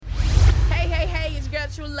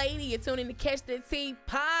True Lady. You're tuning to Catch the Tea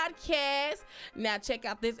podcast. Now check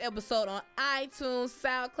out this episode on iTunes,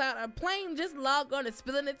 SoundCloud, or plain just log on to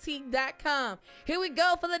spillingthetea.com. Here we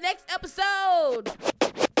go for the next episode.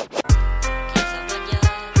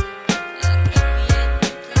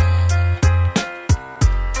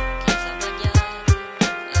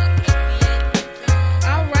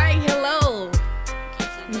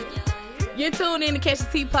 You're tuned in to Catch the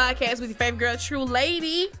Tea podcast with your favorite girl, True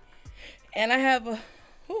Lady. And I have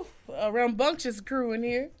a rambunctious crew in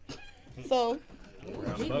here. So,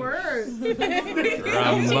 Big words.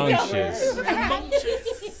 Rambunctious.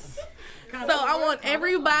 So I want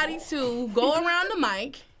everybody to go around the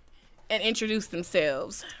mic and introduce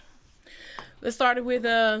themselves. Let's start with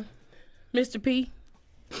Mr. P.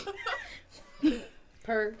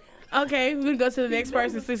 Per. Okay, we're gonna go to the next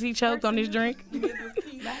person since he choked on his drink,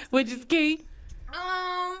 which is Key.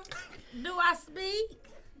 Do I speak?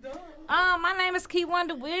 My name is Key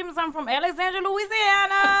Wonder Williams. I'm from Alexandria,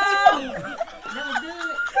 Louisiana. That was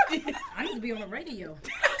good. I need to be on the radio.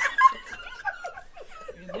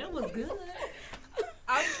 That was good.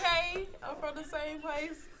 Okay, I'm from the same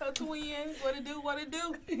place. Her twins. What it do?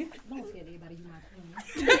 Don't tell everybody you my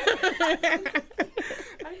twin.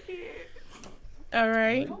 I can't. All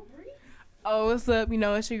right. Oh, what's up? You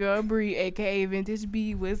know, it's your girl Bree, aka Vintage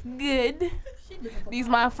B. What's good? These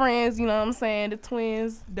my friends, you know what I'm saying? The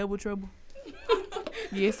twins, double trouble.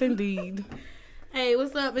 Yes, indeed. Hey,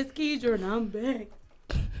 what's up? It's Keidra, and I'm back.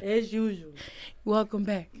 As usual. Welcome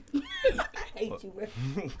back. I hate you, bro.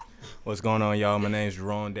 What's going on, y'all? My name's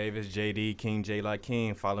Jerome Davis, JD, King J like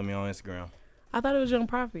King. Follow me on Instagram. I thought it was Young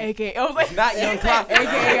Prophet. AKA, I was like, Not Young Prophet.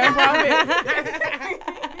 AKA Young Prophet.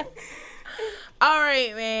 All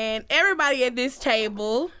right, man. Everybody at this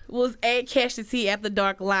table was at Catch the Tea After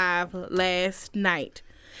Dark Live last night.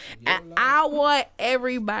 And I want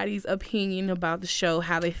everybody's opinion about the show,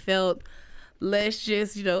 how they felt. Let's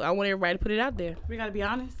just, I want everybody to put it out there. We gotta be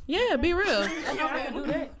honest. Yeah, be real. I can do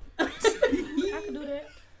that. I can do that.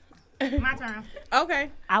 My turn. Okay.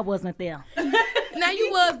 I wasn't there. Now, you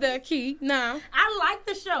was the Key. No. I liked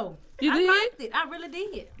the show. You did? I liked it. I really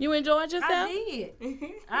did. You enjoyed yourself? I did.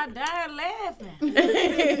 I died laughing.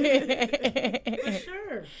 For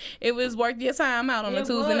sure. It was worth your time out on a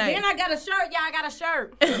Tuesday night. Then I got a shirt. Y'all, I got a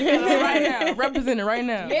shirt. Right now. Representing right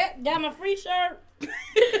now. Yep, got my free shirt. I'm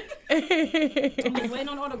just waiting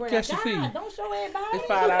on the autograph. Catch the Tea. God, don't show everybody. It's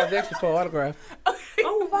 $5 extra for autograph.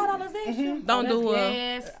 Oh, $5 extra? Don't do it.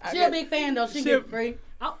 Yes. She a big fan, though. She get free.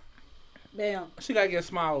 Oh, damn. She gotta get a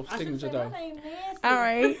small I should signature say though. my name nasty. All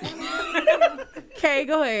right. Kay,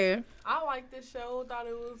 go ahead. I liked the show. Thought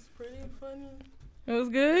it was pretty funny. It was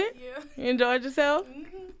good? Yeah. You enjoyed yourself?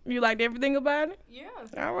 Mm-hmm. You liked everything about it? Yeah.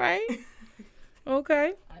 All right.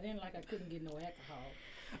 Okay. I didn't like I couldn't get no alcohol.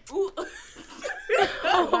 Ooh.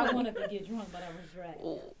 I wanted to get drunk, but I was dry.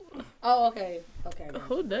 Oh, okay. Okay.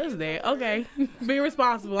 Who does that? Okay. Be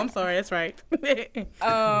responsible. I'm sorry. That's right.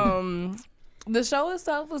 The show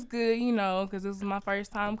itself was good, because this was my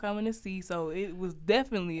first time coming to see, so it was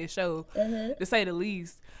definitely a show, to say the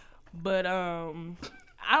least. But I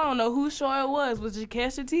don't know whose show it was. Was it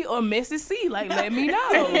Catch the Tea or Mrs. C? Like, let me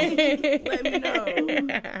know. Let me know.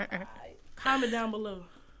 Comment down below.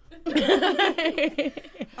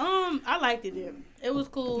 I liked it. It was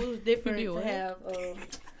cool. It was different You to did have.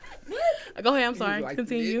 Go ahead. I'm sorry. liked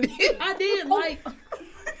Continue. I did like.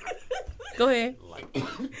 Go ahead.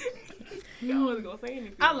 I wasn't going to say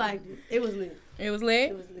anything. I liked it. It was lit. It was lit?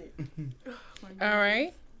 It was lit. All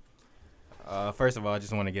right. First of all, I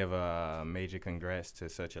just want to give a major congrats to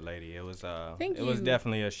such a lady. It was Thank it was you.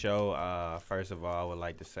 definitely a show. First of all, I would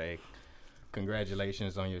like to say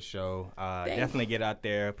congratulations on your show. Definitely get out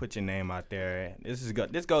there, put your name out there.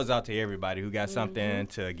 This goes out to everybody who got something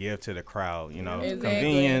to give to the crowd. Exactly.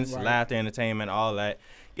 Convenience, Right. laughter, entertainment, all that.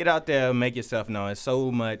 Get out there, make yourself known. There's so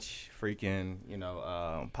much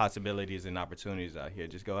freaking, possibilities and opportunities out here.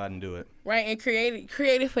 Just go out and do it. Right, and create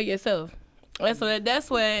it for yourself. That's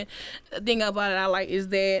what the thing about it I like is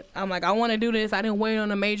that I'm like, I want to do this. I didn't wait on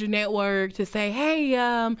a major network to say, hey,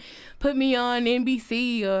 put me on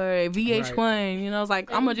NBC or VH1. Right. It's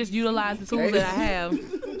like, I'm going to just utilize the tools that I have.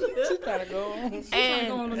 She gotta go on. And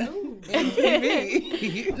Go on the news.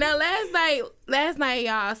 TV. now, last night,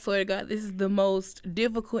 y'all, I swear to God, this is the most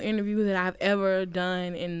difficult interview that I've ever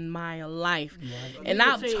done in my life. And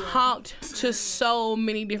I've talked to so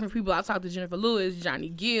many different people. I've talked to Jennifer Lewis, Johnny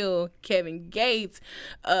Gill, Kevin Gates.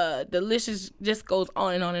 The list just goes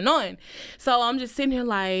on and on and on. So I'm just sitting here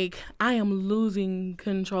like, I am losing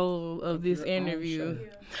control of this interview.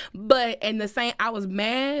 But in the same, I was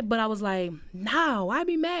mad, but I was like, no, why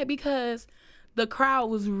be mad? Because the crowd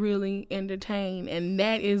was really entertained, and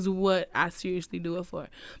that is what I seriously do it for,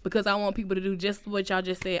 because I want people to do just what y'all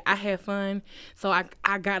just said. I had fun, so I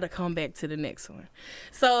gotta come back to the next one.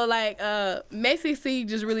 So like Messi C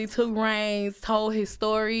just really took reins, told his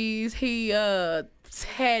stories. He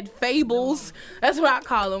had fables. That's what I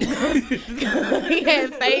call them. He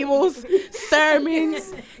had fables,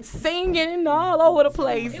 sermons, singing all over the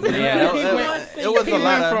place. Yeah, it was a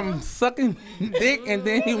lot of from sucking dick, and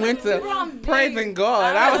then he went to praising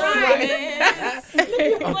God. I was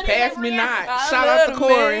like, pass me not. Shout out to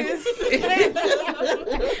Corey.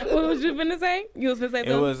 What was you finna say? You was finna say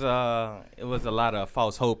something? it was a lot of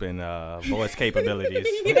false hope and voice capabilities.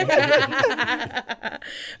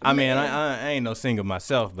 I mean, I ain't no singer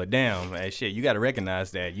myself, but damn, hey, shit, you got to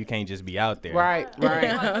recognize that you can't just be out there. Right.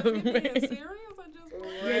 Yeah, you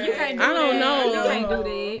can't do I don't that. know. You can't do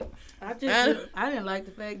that. I didn't like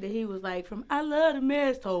the fact that he was like, from I love the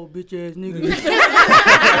mess told bitch ass nigga. I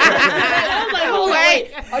was like, hold on,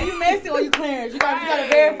 wait. Are you Messi or you Clarence? You gotta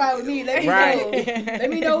verify with me. Let me know. Let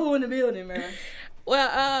me know who in the building, man.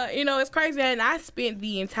 Well, it's crazy, and I spent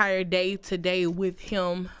the entire day today with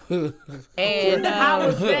him. And How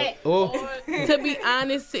was that? to be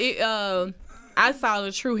honest, I saw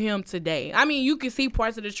the true him today. I mean, you could see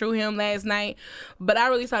parts of the true him last night, but I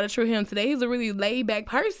really saw the true him today. He's a really laid back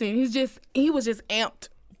person. He was just amped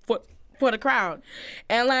for the crowd.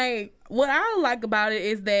 And like, what I like about it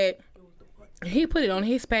is that he put it on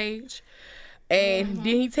his page. And then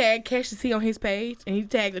he tagged Kesha C on his page, and he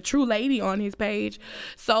tagged the True Lady on his page.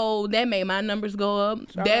 So that made my numbers go up.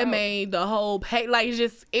 That made the whole page, like,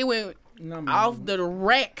 it went off the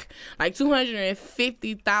rack. Like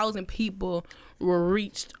 250,000 people were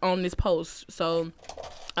reached on this post. So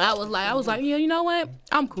I was like, yeah, you know what?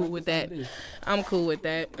 I'm cool with that.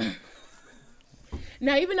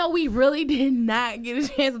 Now, even though we really did not get a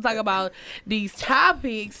chance to talk about these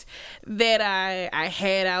topics that I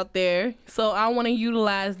had out there, so I want to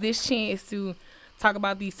utilize this chance to talk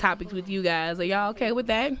about these topics with you guys. Are y'all okay with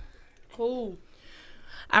that? Cool.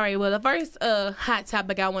 All right, well, the first hot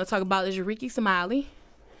topic I want to talk about is Ricky Smiley.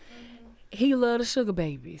 He love the sugar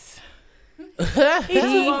babies. He's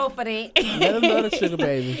too old for that. Let him love the sugar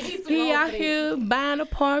baby. He out here buying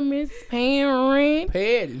apartments, paying rent.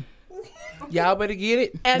 Petty. Y'all better get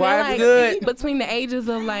it. And Why like, it's good. between the ages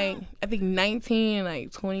of like, I think 19 and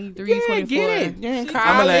like 23, Yeah, 24. get it. You're in I'm college.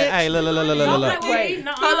 gonna let, hey, look. Wait.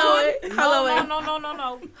 No. Hold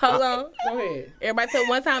on. Go ahead. Everybody take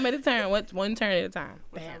one time at a turn. One turn at a time.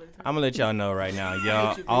 Bam. I'm gonna let y'all know right now,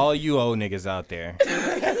 y'all, all you old niggas out there,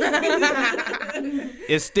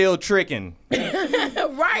 it's still tricking.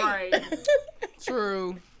 Right.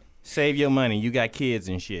 True. Save your money. You got kids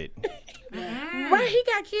and shit. Right, he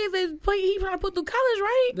got kids that he trying to put through college,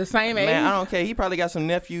 right? The same age. Man, I don't care. He probably got some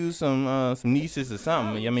nephews, some nieces or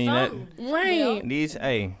something. I mean, Right.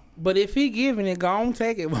 hey. But if he giving it, go on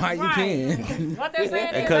take it while you can. What they're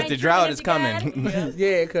saying is, Because ain't the true drought that is you got coming. it.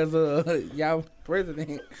 Yeah, because y'all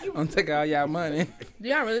president gonna take all y'all money. Do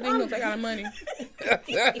y'all really think he'll take out the money?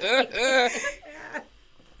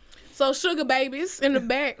 So sugar babies in the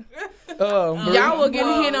back. Y'all were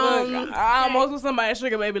getting hit on. I almost was somebody's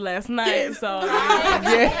sugar baby last night, so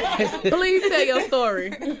Yeah. Please tell your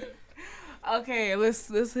story. okay, let's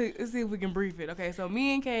see if we can brief it. Okay, so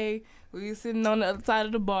me and Kay, we were sitting on the other side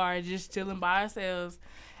of the bar, just chilling by ourselves,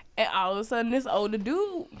 and all of a sudden this older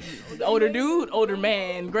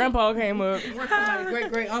man, grandpa came up,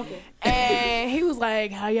 Great uncle. and he was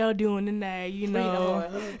like, "How y'all doing tonight? You know."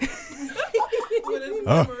 He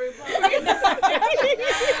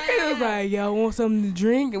was like, "Y'all want something to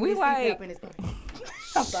drink?" And we like,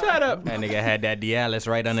 "Shut up." That nigga had that Dialis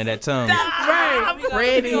right under that tongue. Right.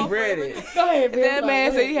 Ready. Ready. Go ahead, Bill. That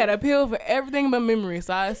man said he had a pill for everything but memory.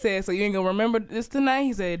 So I said, "So you ain't gonna remember this tonight?"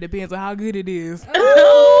 He said, "It depends on how good it is." Wait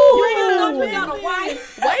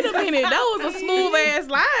a minute. That was a smooth ass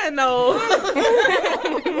line though.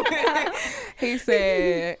 He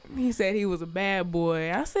said he was a bad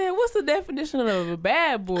boy. I said, "What's the definition of a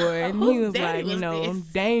bad boy?" And he was daddy like, was I'm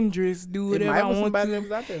this? dangerous, do It whatever might I was want somebody that to,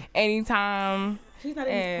 was out there. anytime. She's not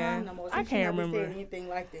in his And prime no more. So I she can't never remember. said anything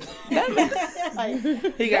like that.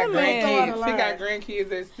 He got That man- grandkids. He got grandkids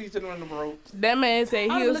that's teaching on the ropes. That man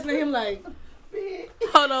said I he was was. looking at him like,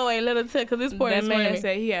 Hold on, wait, let her tell, because this part That is man funny.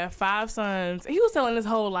 said he had 5 sons. He was telling his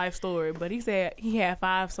whole life story, but he said he had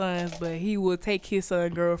 5 sons, but he would take his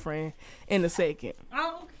son girlfriend in a second.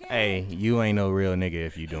 Hey, you ain't no real nigga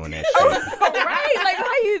if you doing that shit. Right? Like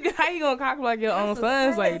how you gonna cock like your own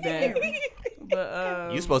sons like that?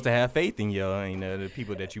 But You supposed to have faith in your, the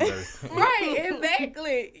people that you birth. Right,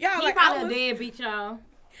 exactly. Y'all He like, probably a deadbeat, y'all.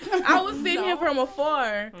 I was sitting here from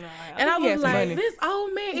afar, and I was like, this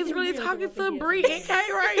old man is really talking to Bree and Kay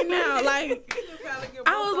right now. Like,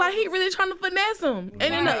 I was like, he really trying to finesse him.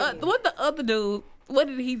 And then what the other dude, what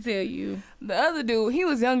did he tell you? The other dude, he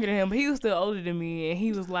was younger than him, but he was still older than me, and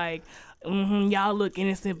he was like, y'all look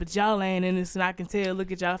innocent, but y'all ain't innocent. I can tell.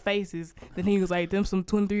 Look at y'all faces. Then he was like, them some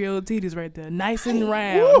 23-year-old titties right there, nice and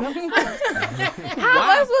round. How am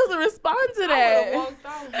I supposed to respond to that?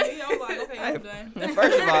 I was like, okay, I'm done.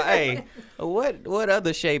 First of all, hey, what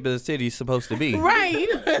other shape is titties supposed to be? Right.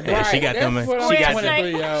 Yeah, she got them.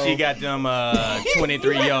 She got them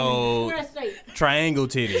 23-year-old triangle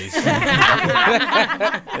titties.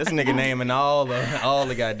 This nigga naming all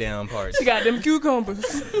the goddamn parts. She got them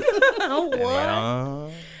cucumbers.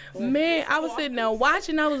 What? Man, I was sitting there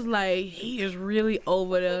watching. I was like, he is really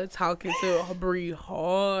over there talking to Bree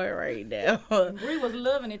hard right now. Bree was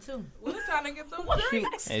loving it too. We was trying to get some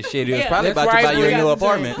drinks. And shit, he was probably about to buy you a new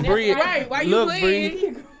apartment. Bree, Right? Why you look,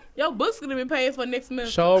 playing? Bree. Your book's gonna be paid for next month.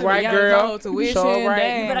 Show right, girl. Tuition, Show right.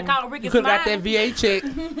 damn. You better call Ricky. You could have got that VA check.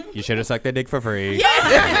 You should have sucked that dick for free.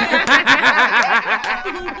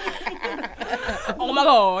 Oh my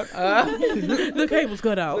God. The cable's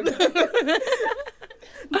cut out.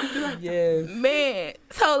 Yes. Man,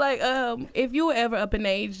 so like, if you were ever up in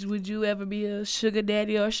age, would you ever be a sugar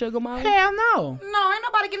daddy or a sugar mama? Hell no. No, ain't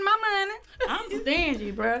nobody getting my money. I'm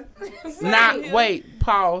stingy, bruh. Nah, wait.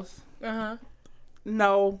 Pause. Uh-huh.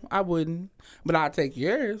 No, I wouldn't. But I'll take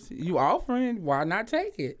yours. You offering, why not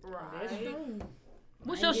take it? Right.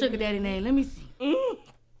 What's your sugar daddy name? Let me see.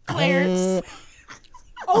 Clarence.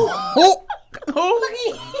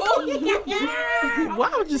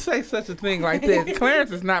 Why would you say such a thing like that?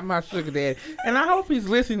 Clarence is not my sugar daddy. And I hope he's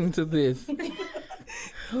listening to this.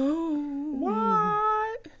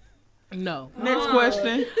 What? No. Next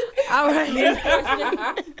question. All right.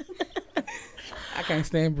 I can't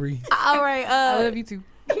stand Bree. All right. I love you too.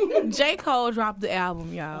 J. Cole dropped the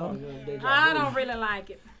album, y'all. I don't really like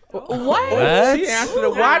it. What? She answered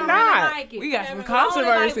it. Why I don't not? Really like it. We got some I only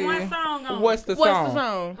controversy. like one song on What's the What's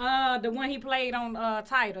song? the song? the one he played on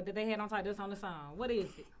Tidal that they had on Tidal. That's on the song. What is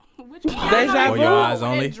it? Deja For your Vu. eyes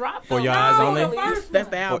only. For your eyes No, only. the first That's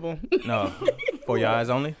one. the album. No. For your eyes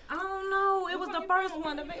only. I don't know. It was the first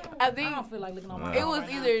one. I think don't feel like looking on my it was phone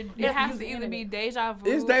right either. now. It has to either be Deja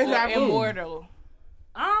Vu It's Deja or Vu. Immortal.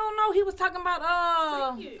 I don't know. He was talking about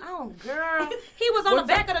oh girl. He was on the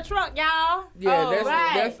back of the truck, y'all. Yeah, Oh, that's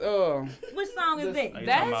right. Which song is that?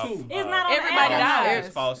 That's It's not on Everybody the album. Dies.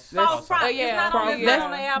 False. False Prophet. yeah. It's not on, it's not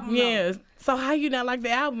on the album. no. Yes. So how you not like the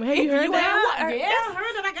album? Have you heard You that? have? Yeah, I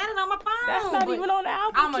heard it. I got it on my phone. That's not but even on the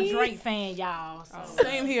album. I'm a kid. Drake fan, y'all. So.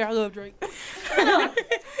 Same here. I love Drake. That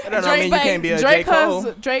don't mean you can't be a J.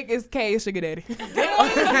 Cole. Drake is K's sugar daddy.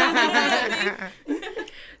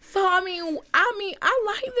 So I mean, I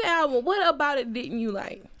like the album. What about it didn't you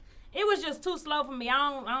like? It was just too slow for me. I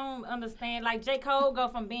don't understand. Like J. Cole go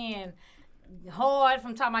from being hard,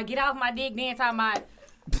 from talking about get off my dick, then talking about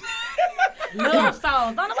love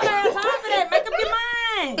songs. Don't nobody have time for that. Make up your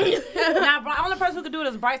mind. Now, the only person who could do it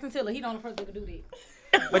is Bryson Tiller. He the only person who could do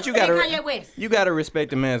that. But you And gotta Kanye West. you gotta respect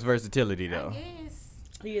the man's versatility though. Yes.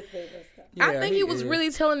 I think he was really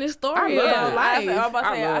telling this story love about it.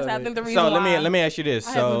 life. I think the reason So why. let me ask you this.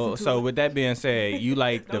 So with that being said, you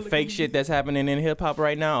like the fake shit that's happening in hip hop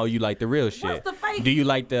right now, or you like the real shit? What's the fake? Do you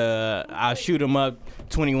like the I'll shoot 'em up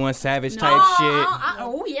 21 Savage type No, shit?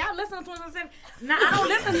 oh yeah, I listen to 27. Now I don't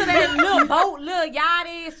listen to that little boat, little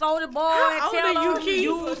Yachty, Soulja Boy, How old are Taylor, you, Keith?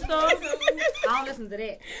 you stuff. I don't listen to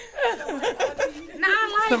that. Now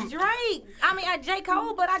I like Drake. I mean, J.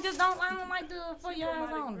 Cole, but I don't like the For Your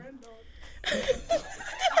Eyes On.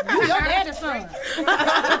 You your daddy's son.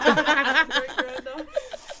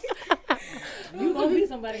 You gonna be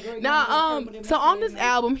somebody great. Now, so on this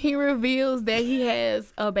album, he reveals that he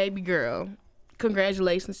has a baby girl.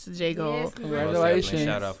 Congratulations to J. Cole. Yes, Congratulations.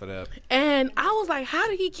 Shout out for that. And I was like, how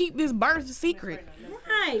did he keep this birth secret?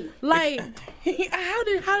 Right. Like, how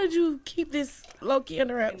did you keep this low-key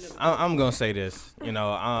under wraps? I'm gonna say this. You know,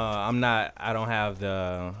 I don't have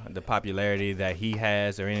the popularity that he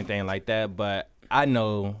has or anything like that, but I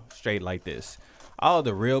know straight like this. All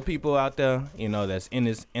the real people out there, you know, that's in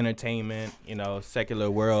this entertainment, you know,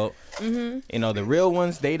 secular world, you know, the real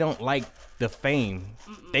ones, they don't like the fame.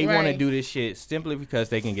 They want to Right. do this shit simply because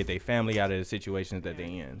they can get their family out of the situations that they're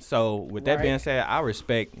in. So with that being said, I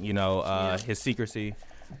respect, you know, his secrecy,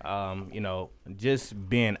 you know, just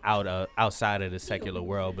being outside of the secular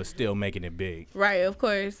world, but still making it big. Right, of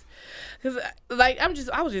course. Because, like,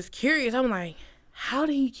 I was just curious. I'm like, how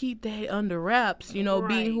did he keep that under wraps? You know,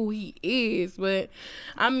 being who he is. But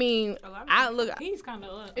I mean, he's kind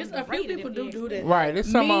of. It's a few people do that. Right.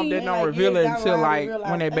 It's some of them that don't reveal it until like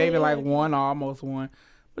when their baby like 1 or almost 1.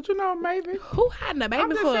 But you know, maybe. Who had a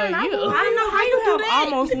baby for saying, you? I don't know how you do that.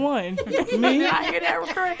 Almost 1. Me? I hear that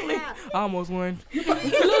correctly. Almost 1.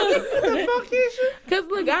 Cause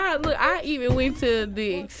look, I even went to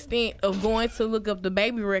the extent of going to look up the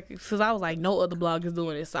baby records because I was like, no other blog is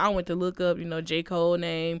doing this. So I went to look up, J. Cole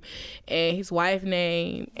name and his wife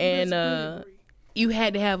name, and you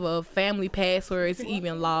had to have a family password to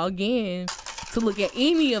even log in to look at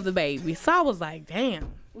any of the babies. So I was like,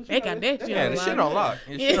 damn. They got that shit. Yeah, the shit on lock.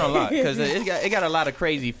 Shit on lock because it got a lot of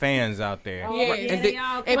crazy fans out there.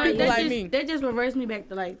 Yeah, and people like me. That just reversed me back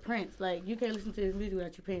to like Prince. Like you can't listen to his music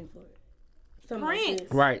without you paying for it. Prince,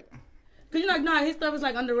 right? Cause his stuff is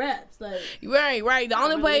like under wraps. Like right. The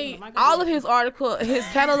only way all of his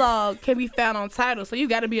catalog can be found on Tidal. So you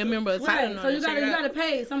got to be a member of Tidal. So you gotta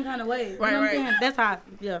pay some kind of way. Right. You know what I'm saying? That's how.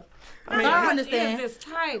 Yeah. I understand. It's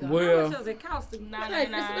Tidal. Well, how much does it cost? $9.99.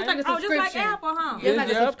 It's like a subscription. Oh, just like Apple, huh? It's like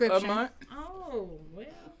a subscription. A month. Oh, well.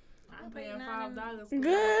 I'm paying $5.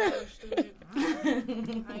 Good. I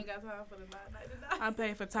ain't got time for the $9.99. I'm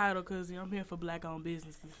paying for Tidal because I'm here for black-owned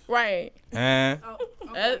businesses. Right.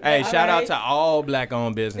 Hey, shout out to all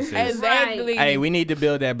black-owned businesses. Exactly. Hey, we need to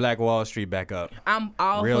build that Black Wall Street back up. I'm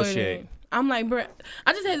all real for shit. it. I'm like, bro,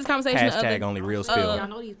 I just had this conversation Hashtag only real spill.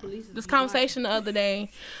 This conversation the other day.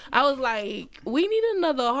 I was like, we need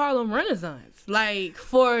another Harlem Renaissance. Like,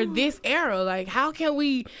 for this era. Like, how can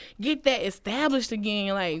we get that established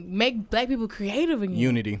again? Like, make black people creative again.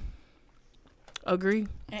 Unity. Agree.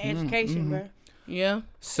 And education, bro. Yeah.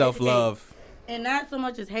 Self-love. And not so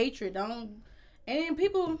much as hatred. And then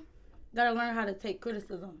people gotta learn how to take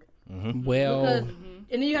criticism. Well, and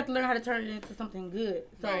then you have to learn how to turn it into something good.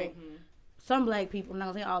 So some black people, I'm not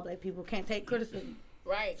gonna say all black people, can't take criticism.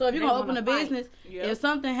 Right. So if you're gonna open a business, if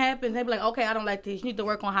something happens, they be like, okay, I don't like this. You need to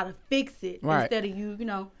work on how to fix it instead of you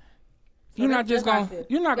know. So you're not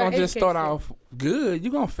gonna just start off good.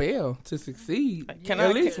 You're gonna fail to succeed.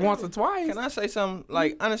 At least once or twice. Can I say something?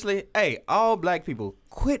 Like, honestly, hey, all black people,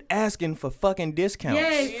 quit asking for fucking discounts.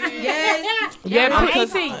 Yes.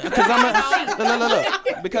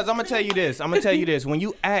 Because I'm gonna tell you this. When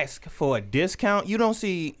you ask for a discount, you don't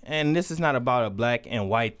see, and this is not about a black and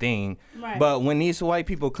white thing, but when these white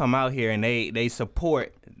people come out here and they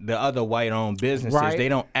support the other white-owned businesses, they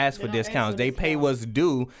don't ask for discounts. They pay what's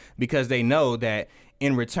due because they know that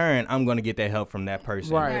in return, I'm going to get that help from that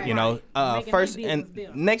person. Right. You know, first and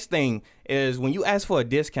next thing is when you ask for a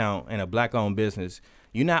discount in a black-owned business,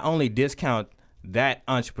 you not only discount that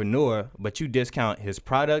entrepreneur, but you discount his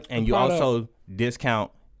product and you also discount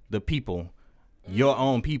the people, your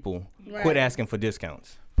own people. Quit asking for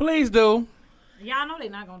discounts. Please do. Y'all know they're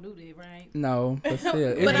not gonna do that, right? No, but still,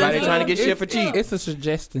 it's Everybody trying to get shit for cheap. It's a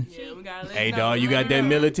suggestion. Yeah, we gotta Hey, dog, you got that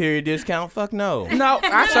military discount? Fuck no. No,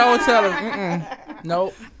 I sure tell him.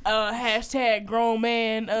 Nope. Hashtag grown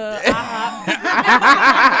man.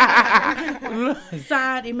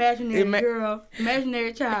 Signed imaginary girl,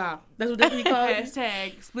 imaginary child. That's what we call it.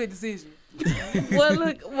 Hashtag split decision. Well,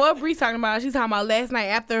 look, what Bree's talking about, she's talking about last night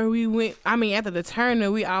after the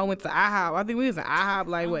tournament, we all went to IHOP. I think we was in IHOP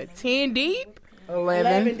like, 10 deep?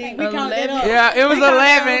 11. We counted it up. Yeah, it was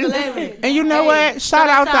 11. And you know what? Shout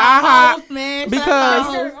out to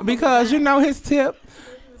IHOP because you know his tip.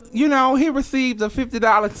 You know, he received a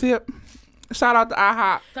 $50 tip. Shout out to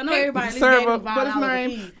IHOP. So I know everybody server, what his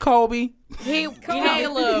name? Kobe.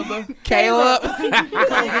 Caleb. Kobe.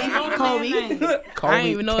 I didn't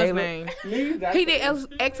even know his name. He did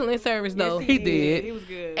excellent service though. He did. He was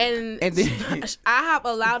good. And then IHOP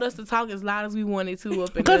allowed us to talk as loud as we wanted to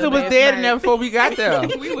up in because it was dead in there before we got there.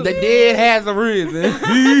 The dead has a reason.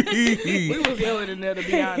 We was yelling in there, to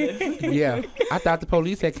be honest. Yeah, I thought the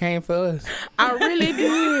police had came for us. I really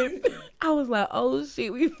did. I was like, oh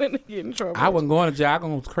shit, we finna get in trouble. I wasn't going to jail. I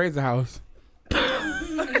going to Crazy House.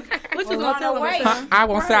 What you gonna tell him? I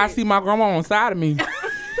won't say I see my grandma on the side of me.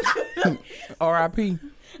 R.I.P.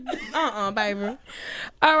 Baby.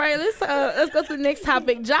 All right, let's go to the next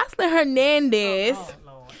topic. Jocelyn Hernandez.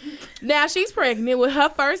 Now she's pregnant with her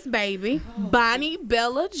first baby, Bonnie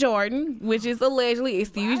Bella Jordan, which is allegedly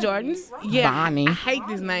Stevie Jordan's. Yeah, Bonnie. I hate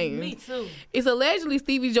this name. Me too. It's allegedly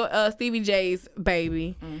Stevie J's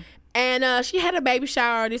baby. And she had a baby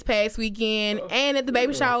shower this past weekend, and at the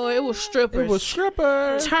baby shower, it was strippers. It was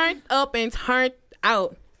strippers. Turned up and turned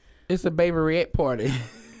out. It's a baby red party.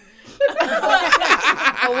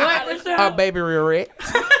 A baby barrette.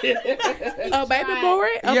 A baby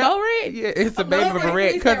barrette? A barrette? Yeah, it's a baby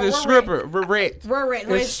barrette because it's stripper. Barrette.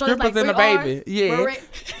 It's strippers and a baby. Yeah.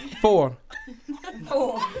 4.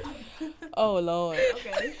 Oh, Lord.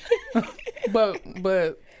 Okay.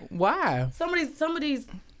 But why? Some of these.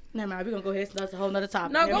 Never mind. We're gonna go ahead. That's a whole nother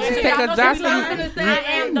topic. No, go Never ahead. mind. Take a Jocelyn. I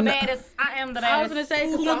am the baddest. I was gonna say.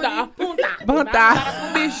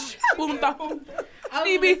 Bunta. Bish.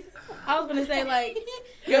 I was gonna say like.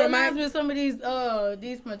 Get It on the reminds mic. me of some of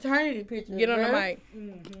these maternity pictures. Get on the bruh. mic.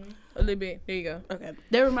 A little bit. There you go. Okay.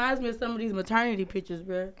 That reminds me of some of these maternity pictures,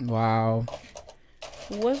 bro. Wow.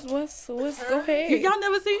 What's go ahead. Y'all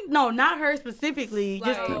never seen? No, not her specifically.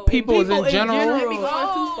 Just People in general. I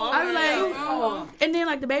was like, and then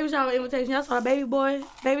like the baby shower invitation. Y'all saw a baby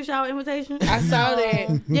shower invitation. I saw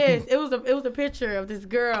that. Yes, it was a picture of this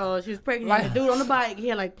girl. She was pregnant. Like- And the dude on the bike, he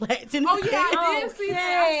had like plaits in his Oh, yeah, I did see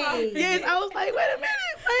that. Yes, I was like, wait a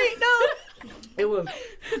minute, wait, no. It was.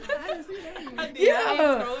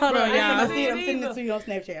 Yeah. Hold on, y'all. I'm sending it to you on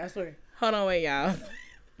Snapchat. I swear. Hold on, wait, y'all.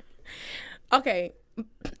 Okay,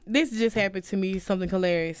 this just happened to me, something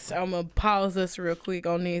hilarious. I'm going to pause us real quick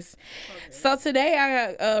on this. Okay. So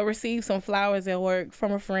today I received some flowers at work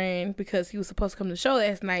from a friend because he was supposed to come to the show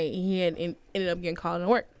last night and he had ended up getting called to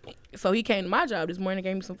work. So he came to my job this morning and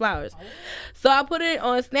gave me some flowers. So I put it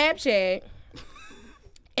on Snapchat.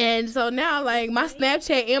 And so now, like, my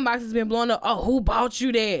Snapchat inbox has been blowing up. Oh, who bought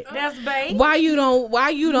you that? That's babe. Why you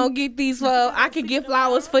don't get these flowers? I can get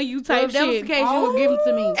flowers for you type If that was shit. the case, you would give them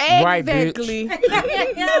to me. Right, Exactly.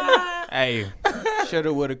 Hey,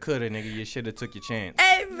 shoulda, woulda, coulda, nigga. You shoulda took your chance.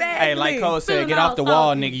 Exactly. Hey, like Cole said, get off the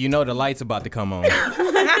wall, nigga. You know the light's about to come on.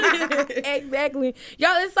 Exactly.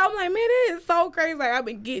 Y'all, it's so, I'm like, man, it is so crazy. Like, I've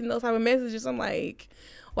been getting those type of messages. I'm like,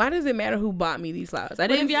 why does it matter who bought me these flowers? I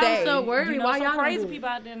didn't If y'all say. so worried, You know why some y'all crazy crazy people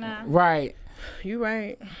out there now. Right. You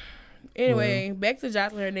right. Anyway, back to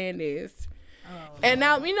Jocelyn Hernandez. And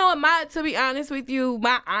now, you know what, to be honest with you,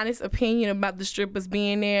 my honest opinion about the strippers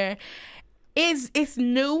being there is it's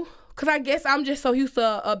new. Cause I guess I'm just so used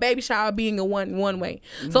to a baby shower being a one way.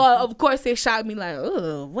 So of course it shocked me like,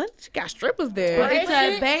 oh, what? You got strippers there? But it's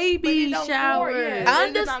a baby shower.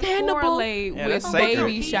 Understandable. Yeah, With that's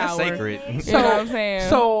baby sacred. shower. That's sacred. You know what I'm saying?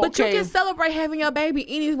 So But okay. you can celebrate having your baby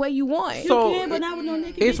any way you want. So Yeah, but not with no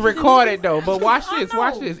naked it's bitches. recorded though. But watch this.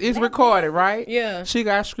 Watch this. It's recorded, right? Yeah. She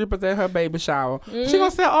got strippers at her baby shower. She gonna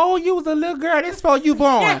say, "Oh, you was a little girl. This for you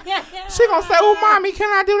born." She gonna say, "Oh, mommy, can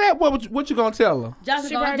I do that?" What you gonna tell her? Jocelyn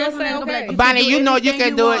She probably Jocelyn gonna say, gonna be like, okay. you Bonnie, can do you know you anything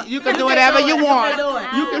can do want. it. You can do whatever you want. do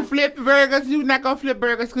it. You can flip burgers. You not gonna flip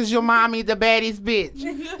burgers because your mommy the baddest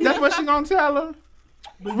bitch. That's what she gonna tell her.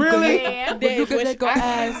 Really? Yeah. You can take your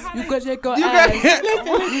ass. You can take your You ass.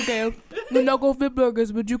 got- You can. You not go flip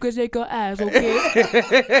burgers, but you can take your ass,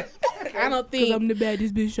 okay? I don't Cause think. I'm the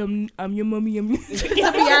baddest bitch. I'm your mommy. To be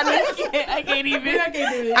honest, I can't even.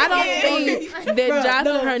 I don't think that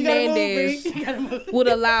Jocelyn Hernandez would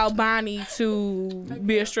allow Bonnie to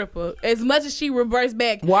be a stripper. As much as she reversed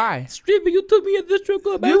back, Why? stripper, you took me at the strip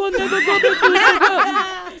club. I will never go back to the strip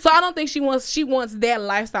club. So I don't think she wants that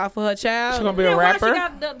lifestyle for her She child. gonna be a Why she rapper?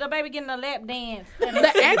 got the baby getting a lap dance?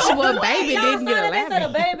 The actual baby didn't get a They said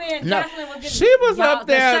lap. the baby and No, Jocelyn was getting she was y'all, up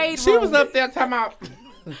there. The shade She was room. up there talking about.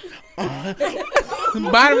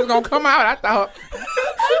 Bonnie was gonna come out. I thought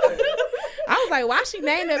I was like, why she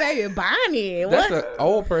named that baby Bonnie? that's What? an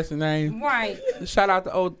old person name. Right. Shout out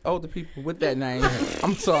to older people with that name.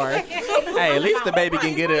 I'm sorry. Hey, at least the baby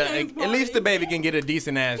can get a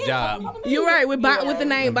decent ass job. You're right with the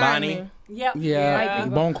name Bonnie. Bonnie. Yep. Yeah,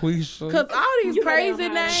 Bonquisha, Cause all these crazy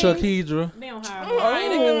names. Shakidra. They don't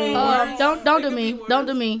hire Don't do me. Don't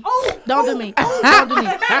do me. Don't do me. Don't do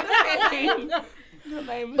me.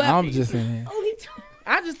 But I'm just saying.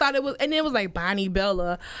 I just thought it was, and it was like Bonnie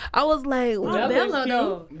Bella. I was like, what? Bella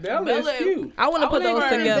though. Bella is cute. I want to put those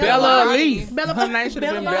together. Bella Elise. Bella Her name should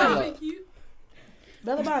have been Bella.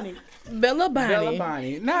 Bella Bonnie. Bella Bonnie. Bella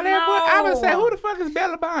Bonnie. Now that boy, I would say, who the fuck is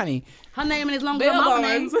Bella Bonnie? Her name is long as her mama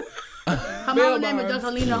name. Her mama name is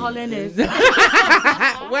Jocelyn Hernandez.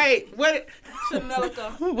 Wait, what?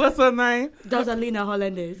 What's her name? Jocelyn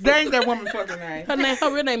Hernandez. Dang that woman fucking name.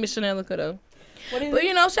 Her real name is Chanelica though. But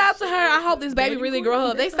you know, shout out to her. I hope this baby really grow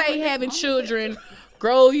up. They say having children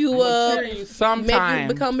grow you up, make you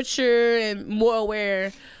Sometimes. become mature and more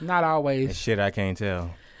aware. Not That always. shit I can't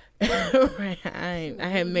tell. Right. I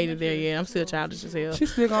haven't made it there yet. I'm still childish as hell.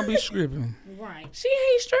 She's still gonna be stripping. Right. She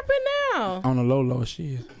ain't stripping now. On the low,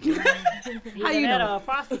 she is. How you know? A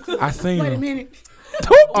prostitute. I seen Wait a her. minute. A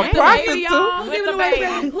prostitute. Y'all, with Giving the away baby.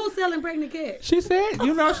 pregnant. Who's selling pregnant cats? She said,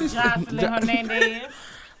 you know, she's Jocelyn Hernandez.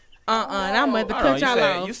 And I'm about to Hold on, cut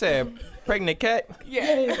y'all you off. said Pregnant cat?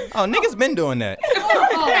 Yeah. Oh, niggas been doing that.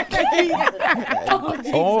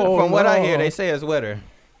 Oh, From what I no. hear, they say it's wetter.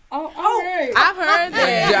 I've heard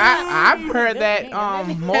that. Yeah, I've heard that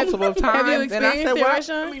multiple times. Have you and I said, experienced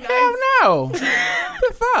well, it, Rashawn? hell no.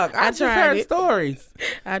 The fuck? I just tried heard it. stories.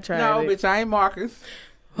 I tried No, it. bitch, I ain't Marcus.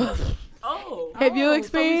 Oh. Have you So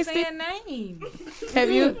experienced we it? saying names.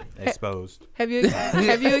 Have you Exposed. have you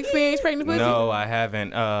experienced pregnant pussy? No, I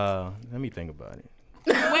haven't. Let me think about it.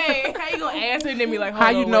 Wait, how you gonna answer and then be like, How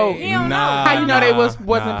hold you on, know? wait. How you know they wasn't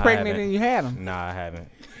I pregnant haven't. and you had them? Nah, I haven't.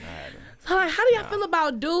 So, like, how do y'all feel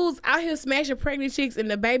about dudes out here smashing pregnant chicks and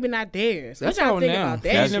the baby not theirs? What That's y'all on think them. about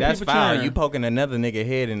that? Feeding them That's people foul. children. You poking another nigga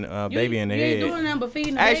head and baby in the You ain't head. doing nothing but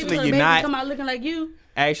feeding the Actually, baby. So the you're baby not. come out looking like you.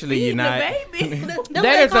 Actually, you're not. That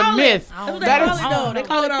is a myth. That's what they That call is- it, though. They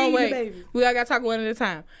call Hold it on, feeding the wait. baby. We all got to talk one at a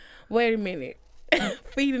time. Wait a minute.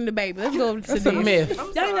 Feeding the baby. Let's go to That's this. a myth.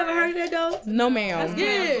 Y'all ain't never heard that though? No, ma'am.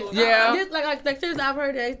 Yeah. Yeah. This, like seriously, I've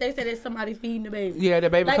heard that they said there's somebody feeding the baby. Yeah, the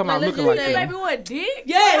baby Like- come out like, looking let's like just say- them. Baby, what, dick?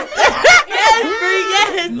 Yes.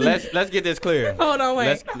 yes. Let's get this clear. Hold on, wait.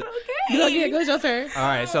 Let's, You go get it's your turn. all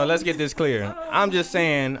right, so let's get this clear. I'm just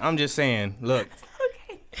saying. Look,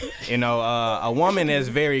 you know, a woman is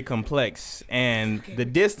very complex, and the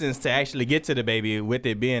distance to actually get to the baby, with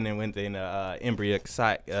it being within the embryo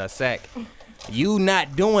sac, you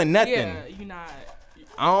not doing nothing. Yeah, you not.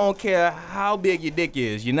 I don't care how big your dick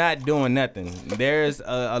is. You're not doing nothing. There's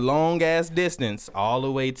a long ass distance all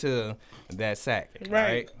the way to that sack.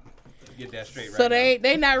 Right. Get that straight. So right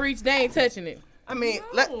they not reach. They ain't touching it. I mean,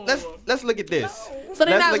 let's look at this. So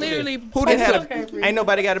they Let's not look at this. literally. Who done had a? Ain't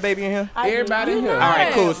nobody got a baby in here. Everybody here. All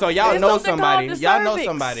right, cool. So y'all There's know something somebody. called the Y'all know cervix.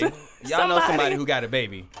 somebody. Y'all know somebody who got a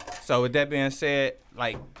baby. So with that being said,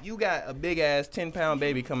 like you got a big ass 10-pound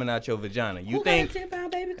baby coming out your vagina. You think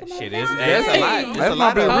 10-pound baby come shit out? is that's a lot. It's That's a my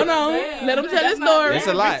lot big- of Hold on. Let them tell the story. It's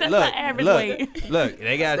a lot. That's Look, the average look.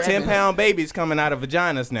 They got 10-pound babies coming out of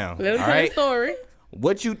vaginas now. Let them All tell the right. story.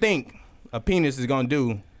 What you think a penis is gonna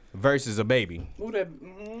do versus a baby? Who that?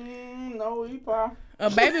 No, he probably. A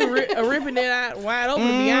baby ripping it out wide open.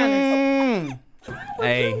 To be honest.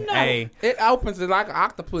 Hey. It opens it like an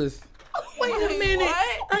octopus. Wait a minute.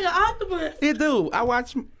 Like an octopus. It do. I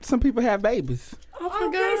watch some people have babies.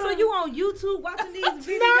 Okay, so you on YouTube watching these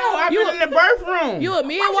videos? No, I've been in the birth room. You a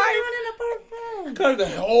midwife? Cause the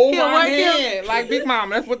whole He'll my wake him. head, like Big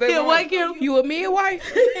Mama. That's what they He'll want. wake him. You a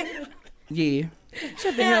midwife? Yeah.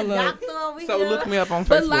 Shut the hell up. Doctor over So here. look me up on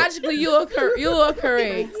But Facebook. logically, you are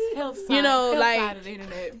correct. You know, like of the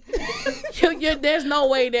internet. there's no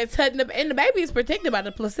way that touching and the baby is protected by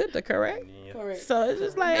the placenta, correct? Correct. So it's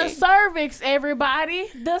just The like cervix, everybody.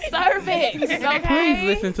 The cervix. Okay. Please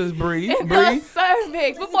listen to Bree. The Bree.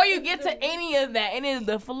 cervix. Before you get to any of that, it is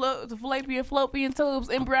the fallopian tubes,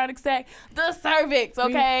 embryonic sac, the cervix.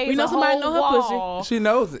 Okay, we know It's a somebody whole know her pussy. wall She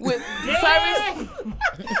knows it. With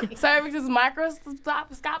cervix is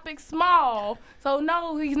microscopic small, so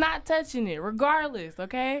no, he's not touching it, regardless.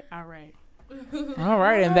 Okay, all right. All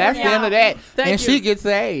right, and that's the end of that. Thank and you. she gets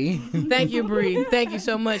A. thank you, Bree. Thank you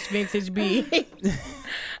so much, Vintage B.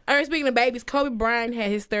 All right, speaking of babies, Kobe Bryant had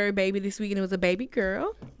his third baby this week, and it was a baby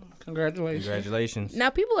girl. Congratulations. Congratulations. Now,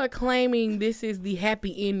 people are claiming this is the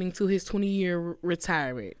happy ending to his 20-year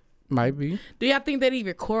retirement. Might be. Do y'all think that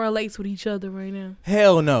even correlates with each other right now?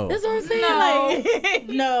 Hell no. That's what I'm saying. No. Like,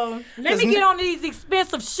 No. Let me get on these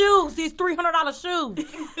expensive shoes, these $300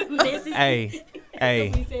 shoes.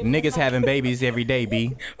 Hey, niggas having babies every day,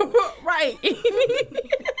 B. right.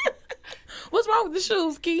 What's wrong with the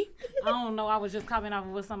shoes, Key? I don't know. I was just commenting off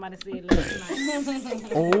of what somebody said last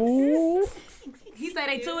night. Oh. He said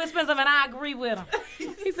they too expensive, and I agree with him.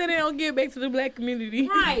 He said they don't give back to the black community.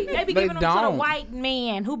 Right? They be They giving them to the don't. white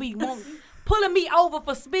man who be pulling me over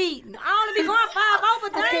for speeding. I only be going 5 over.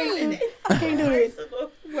 Dang. I can't do this.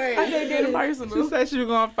 I can't get it personal. She said she was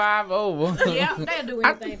going 5 over. Yeah, they'll do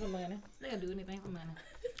anything for money. They'll do anything for money.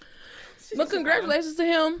 But congratulations to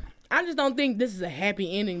him. I just don't think this is a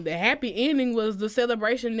happy ending. The happy ending was the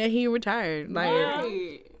celebration that he retired. Like,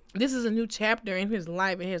 Right. this is a new chapter in his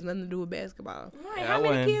life. It has nothing to do with basketball. Right? Yeah, How I many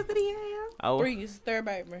wouldn't- kids did he have? Three, this is third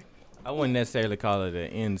baby. I wouldn't necessarily call it an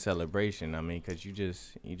end celebration. I mean, because you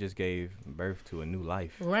just gave birth to a new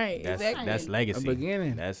life. Right, That's exactly. that's legacy. A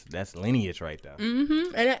beginning. That's lineage right there.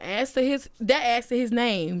 Mm-hmm. And that adds to his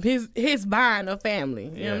name, his bond of family.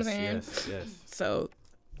 You know what I'm saying? Yes. So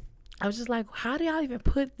I was just like, how do y'all even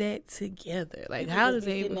put that together? Like, how does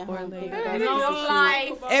it even correlate? No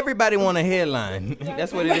life. Everybody want a headline.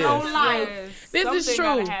 That's what it is. No life. Yes. This is Something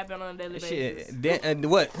true. gotta happen on a daily basis. Shit.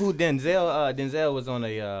 What? Who? Denzel. Denzel was on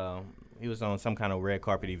a on some kind of red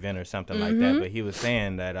carpet event or something like that. But he was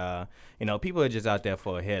saying that people are just out there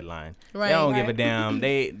for a headline. Right, they don't give a damn.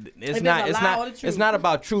 It's not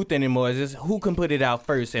about truth anymore. It's just who can put it out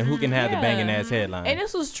first and who can have the banging ass headline. And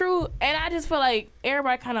this was true. And I just feel like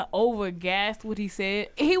everybody kind of overgassed what he said.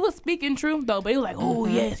 He was speaking truth though, but he was like, "Oh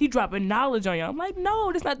yes, he dropping knowledge on y'all." I'm like,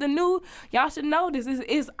 "No, this not the new. Y'all should know this.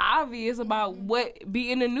 It's obvious about what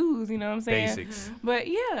be in the news." You know what I'm saying? Basics. But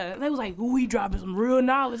yeah, they was like, "Ooh, he dropping some real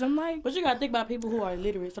knowledge." I'm like, but you gotta think about people who are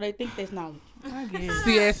illiterate, so they think that's knowledge. I guess.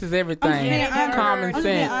 CS is everything. Common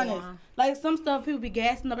sense. Honest. Like some stuff people be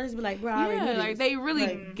gassing up, they just be like, "Bro, I already knew like this." they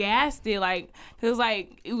really gassed it. Like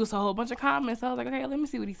it was a whole bunch of comments. So I was like, okay, let me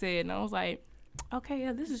see what he said, and I was like, okay,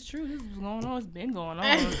 yeah, this is true. This is going on. It's been going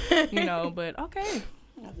on, But okay,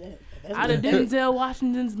 out of Denzel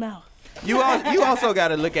Washington's mouth. You also got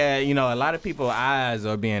to look at a lot of people's eyes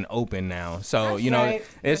are being open now. So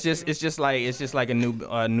it's just like a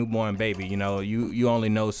newborn baby. You only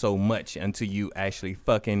know so much until you actually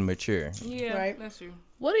fucking mature. Yeah, that's true.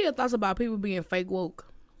 What are your thoughts about people being fake woke?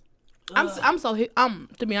 I'm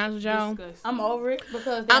to be honest with y'all, I'm over it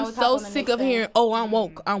because I'm so sick of hearing, "Oh, I'm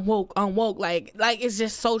woke." Like it's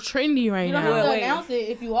just so trendy right now. You don't have to announce it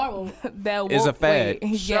if you are woke. That woke it's a fad.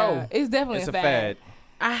 Yeah, it's definitely a fad.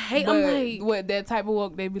 I hate. But I'm like, what that type of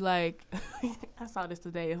woke? They be like, I saw this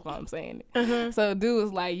today. That's why I'm saying it. So dude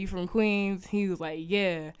was like, "You from Queens?" He was like,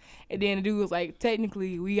 "Yeah." And then the dude was like,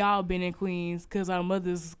 "Technically, we all been in Queens because our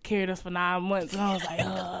mothers carried us for 9 months." And I was like,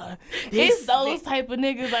 it's those type of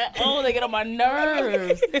niggas like, they get on my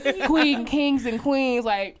nerves. Kings and queens,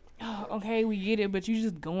 like, okay, we get it, but you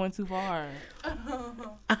just going too far. I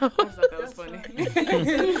thought that was funny.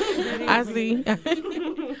 I see.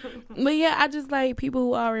 But yeah, I just like people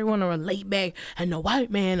who already want to relate back and the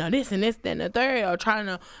white man or this and this, that, and the third, or trying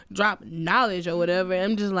to drop knowledge or whatever.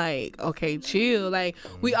 I'm just like, okay, chill. Like,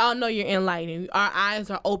 we all know you're enlightened. Our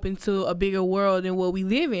eyes are open to a bigger world than what we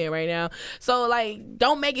live in right now. So, like,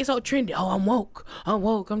 don't make it so trendy. Oh, I'm woke.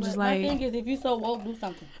 I'm just like. My thing is, if you so woke, do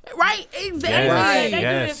something. Right, exactly.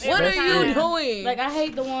 Yes. What are you doing? Like, I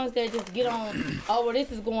hate the ones that just get on, well, this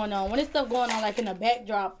is going on. When it's stuff going on, like, in the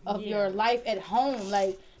backdrop of your life at home,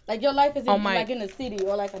 like your life is like in the city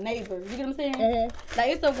or like a neighbor. You get what I'm saying? Mm-hmm. Like,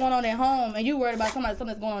 it's stuff going on at home, and you worried about something that's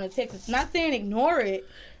going on in Texas. Not saying ignore it,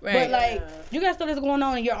 but like you got stuff that's going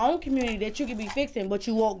on in your own community that you could be fixing, but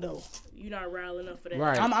you woke though. You're not riling up for that.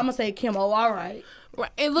 Right. I'm gonna say Kim. Oh, all right.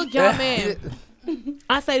 And look, y'all, man.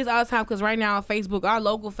 I say this all the time because right now on Facebook, our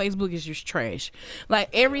local Facebook is just trash. Like,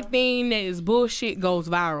 everything that is bullshit goes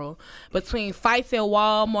viral. Between fights at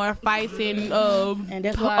Walmart, fights in and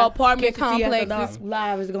that's why apartment complexes.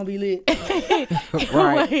 Live is gonna be lit.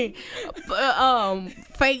 Right.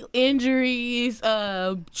 Fake injuries,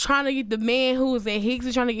 trying to get the man who was at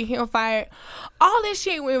Hicks, trying to get him fired. All this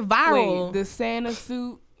shit went viral. Wait, the Santa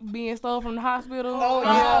suit being stolen from the hospital. Oh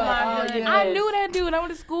my God! I knew that dude. I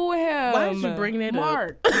went to school with him. Why did you bring that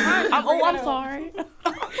Mark? up? I'm sorry.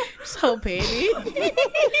 So petty.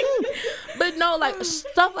 But no, like,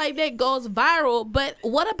 stuff like that goes viral. But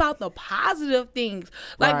what about the positive things?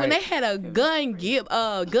 Like, when they had a gun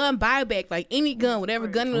buyback, like any gun, whatever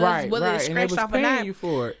gun it was, whether it's scratched off or not, you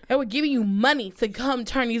for it. they were giving you money to come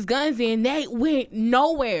turn these guns in. They went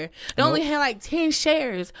nowhere. They only had like 10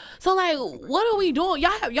 shares. So, like, what are we doing?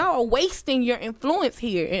 Y'all are wasting your influence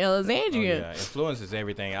here in Alexandria. Oh, yeah, influence is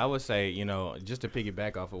everything. I would say, just to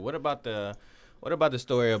piggyback off of, what about the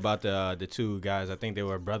story about the two guys? I think they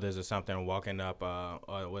were brothers or something, walking up,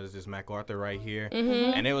 what is this, MacArthur right here?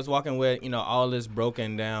 Mm-hmm. And they was walking with, all this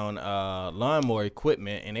broken down lawnmower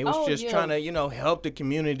equipment, and they was trying to, help the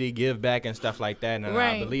community, give back and stuff like that. And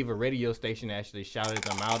I believe a radio station actually shouted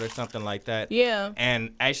them out or something like that. Yeah.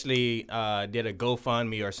 And actually did a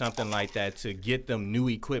GoFundMe or something like that to get them new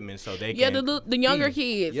equipment so they can. Yeah, the younger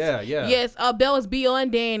kids. Yeah. Yes, that was Bill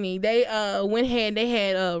and Danny. They did a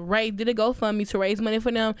GoFundMe to raise money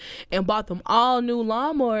for them and bought them all new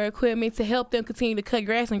lawnmower equipment to help them continue to cut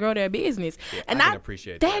grass and grow their business. Yeah, and I can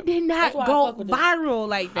appreciate that. That did not go viral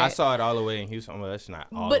like that. I saw it all the way in Houston. Well, that's not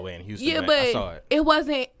all the way in Houston. Yeah, but but I saw it.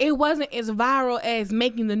 It wasn't as viral as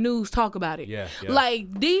making the news talk about it. Yeah. Like,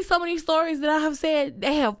 some of these stories that I have said,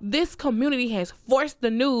 this community has forced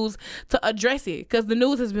the news to address it, because the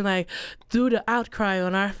news has been like, through the outcry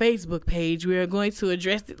on our Facebook page, we are going to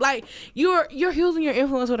address it. Like, you're using your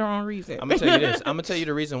influence for the wrong reason. I'm gonna tell you this. I'm gonna tell you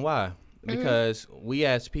the reason why. Because we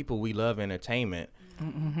as people, we love entertainment.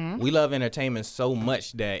 We love entertainment so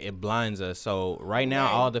much that it blinds us. So right now,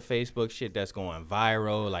 all the Facebook shit that's going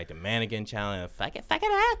viral, like the mannequin challenge, fuck it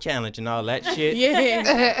out challenge, and all that shit.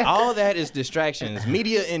 Yeah. All that is distractions.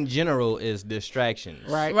 Media in general is distractions.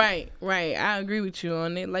 Right. I agree with you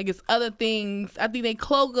on it. Like, it's other things. I think they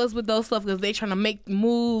cloak us with those stuff because they trying to make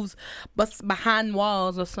moves but behind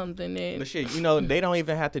walls or something. But shit, they don't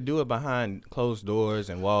even have to do it behind closed doors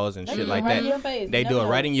and walls and shit like that. They do it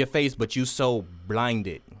right in your face, but you so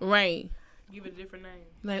blinded. Right. Give it a different name.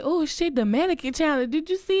 Like, oh shit, the mannequin challenge. Did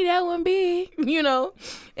you see that one big? And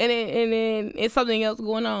then it's something else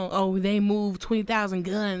going on. Oh, they moved 20,000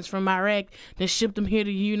 guns from Iraq, then shipped them here to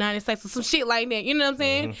the United States or some shit like that. You know what I'm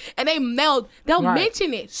saying? And they'll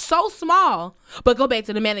mention it so small, but go back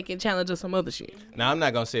to the mannequin challenge or some other shit. Now, I'm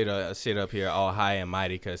not gonna sit up here all high and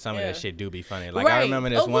mighty because some of that shit do be funny. Like, I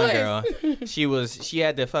remember this one girl, she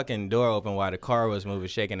had the fucking door open while the car was moving,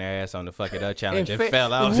 shaking her ass on the fuck it up challenge and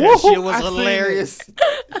fell out. That shit was hilarious.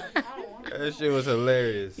 That shit was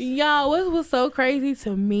hilarious. Y'all, what was so crazy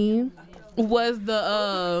to me was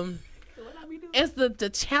it's the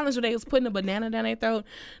challenge where they was putting a banana down their throat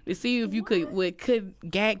to see if you could not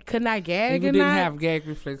gag if you didn't have gag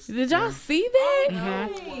reflexes. Did y'all see that?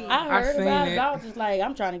 Mm-hmm. I heard about it. I was just like,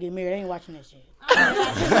 I'm trying to get married. I ain't watching that shit.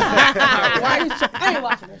 I ain't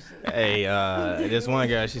watching that shit. Hey, this one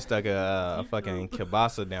girl, she stuck a fucking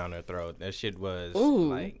kielbasa down her throat. That shit was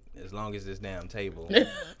like as long as this damn table. Dead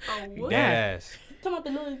ass.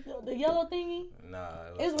 Talking about the yellow thingy? Nah.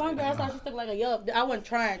 It's one girl I saw, she stuck like a yellow. I wasn't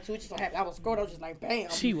trying to. It just like I was scrolling. I was just like, bam.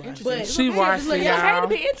 She watched it. She watched it, I had to y'all.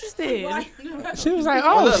 be interested. She was like,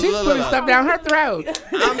 oh, she's putting stuff down her throat.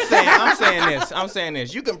 I'm saying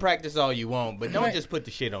this. You can practice all you want, but don't just put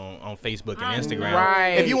the shit on Facebook and Instagram. Right.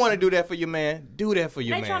 If you want to do that for your man, do that for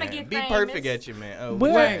your They man. tryna get Be famous. perfect at your man.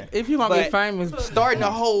 But if you want to get famous, starting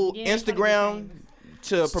a whole Instagram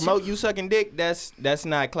to promote you sucking dick, that's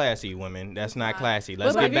not classy, women. That's not classy.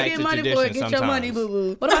 Let's get back to tradition sometimes. Your money,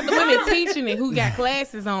 boo-boo. What about the women teaching it who got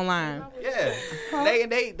classes online? Yeah,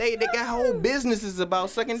 they got whole businesses about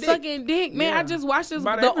sucking dick. Sucking dick, man. I just watched this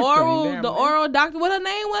About the everything, oral doctor. What her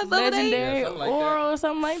name was? the other day? Legendary something like that. oral or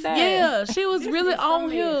something like that. Yeah, she was really on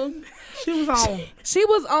here. she was on. She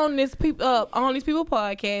was on this people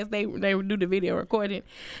podcast. They do the video recording,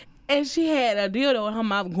 and she had a dildo in her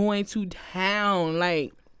mouth going to town.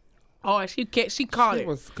 Like, she caught She it.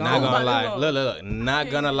 was Not gone. gonna lie. Look. Not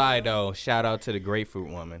gonna lie though. Shout out to the grapefruit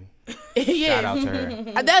woman. Yeah. Shout out to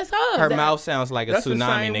her. That's her. Her mouth sounds like a That's the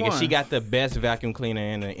tsunami, same nigga. one. She got the best vacuum cleaner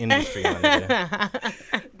in the industry on there.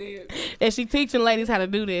 And she teaching ladies how to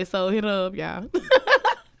do this. So hit her up, y'all.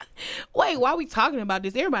 Wait, why we talking about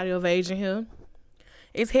this? Everybody of age in here.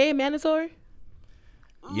 Is head mandatory?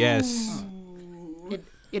 Yes.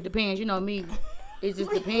 It depends. You know me. It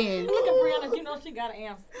just depends. Look at Brianna. You know she got an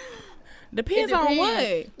answer. Depends on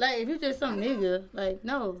what. Like, if you just some nigga, like,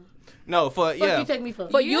 no. No, What you take me for?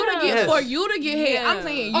 For you to get head. I'm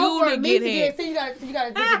saying you to get head. See, you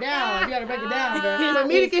gotta break it down. You gotta break it down, bro. For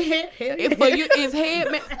me to get head, hell yeah. For you, is head.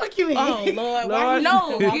 Fuck you mean? Oh Lord, Lord.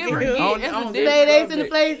 No, give her head. That's a Stay different. days in the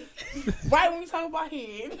place. right when we talk about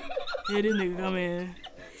head. Yeah, this nigga come in.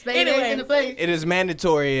 Stay days in the place. It is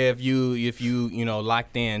mandatory if you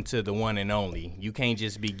locked in to the one and only. You can't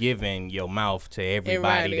just be giving your mouth to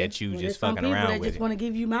everybody that you just fucking around Some people with. just want to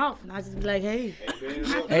give you mouth, and I just be like, hey.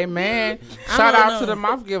 Hey, man. Shout out to the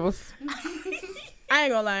mouth givers. I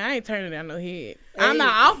ain't gonna lie, I ain't turning down no head. I'm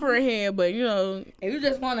not offering head, but you know, If you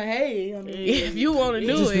just want to, hey. I mean, if you want to do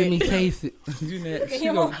Just let me it. taste it. I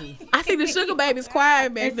see the sugar babies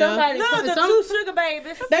quiet back and there. somebody, Look, the some, two sugar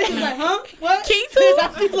babies. they just like, huh? What? Key too.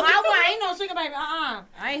 I ain't no sugar baby. I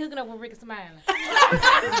ain't hooking up with Ricky Smiley.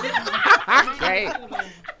 Okay.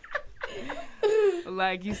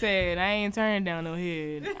 Like you said, I ain't turning down no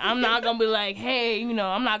head. I'm not gonna be like, hey,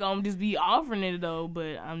 I'm not gonna just be offering it though,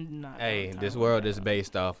 but I'm not. Hey, this world is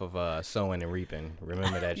based off of sowing and reaping.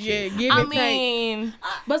 Remember that shit. Yeah, give I and take. mean,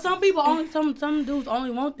 But some people only, some dudes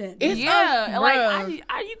only want that. It's yeah, like bruh.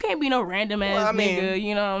 you can't be no random ass Well, I mean- nigga.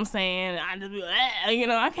 You know what I'm saying? I just be like,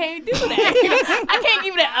 I can't do that. I can't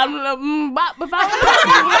give that. Bop if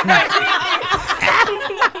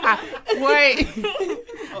Wait.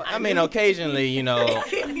 I mean, occasionally,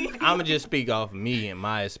 I'ma just speak off of me and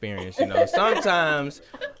my experience. Sometimes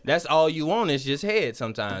that's all you want is just head.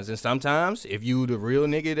 Sometimes, and sometimes, if you the real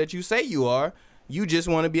nigga that you say you are, you just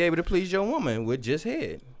want to be able to please your woman with just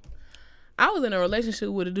head. I was in a relationship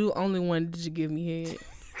with a dude only wanted to give me head.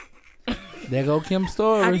 There go Kim's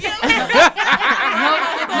story.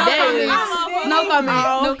 No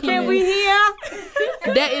comment. No Can we hear?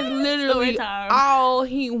 That is literally all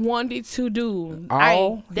he wanted to do.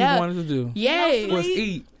 All he wanted to do. Yes. Was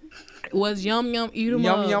eat. Was yum eat him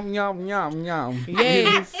Yum, up. yum.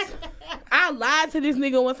 Yes. I lied to this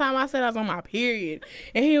nigga one time. I said I was on my period.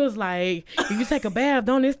 And he was like, if you take a bath,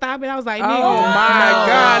 don't it stop it? I was like, nigga. Oh my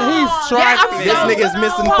God. He's trying. This nigga's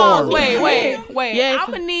misinformed. Wait. Yes.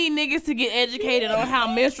 I'm gonna need niggas to get educated on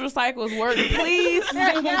how menstrual cycles work, please.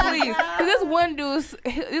 Please. Cause this one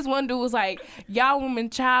dude was like, y'all women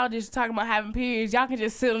childish talking about having periods. Y'all can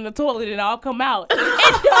just sit on the toilet and all come out.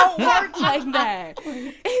 It don't work like that.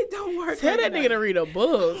 It don't work. Tell that nigga to read a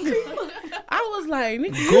book. I was like,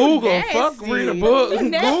 nigga, Google. Fuck, read a book.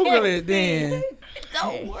 Google it then.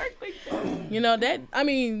 Don't work like that. You know,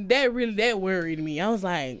 that worried me. I was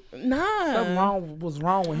like, nah. Something was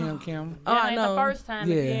wrong with him, Kim. Oh, I Ain't know. the first time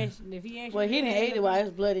Yeah. if he ain't Well, he didn't ate it while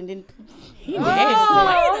his blood and didn't. He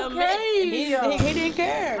nasty. He didn't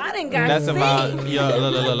care. I didn't got That's sick.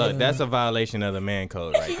 look. That's a violation of the man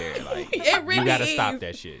code right there. Like, It really you gotta is. stop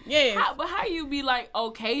that shit. Yeah. But how you be like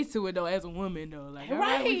okay to it though as a woman though? Like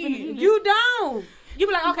Right. You don't. You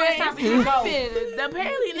be like, okay, it's time for you to go.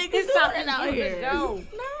 Apparently niggas It's time out for you here. to go.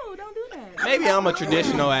 No, don't do that. Maybe I'm a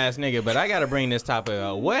traditional ass nigga, but I gotta bring this topic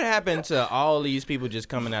up. What happened to all these people just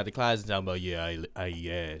coming out the closet and talking about, yeah, I eat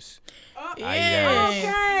ass.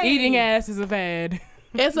 Yeah. Eating ass is a fad.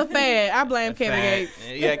 It's a fad. I blame Kevin Gates.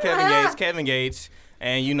 Yeah, Kevin Gates.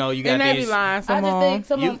 And you know, you got And they these. be lying I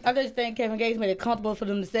just think Kevin Gates made it comfortable for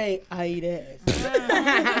them to say, I eat ass.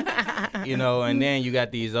 You know, and then you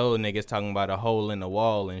got these old niggas talking about a hole in the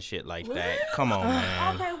wall and shit like that. Come on,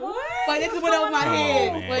 man. Okay, what? Wait, this is what over my Come on,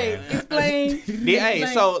 head. man. Wait, explain. Yeah, hey,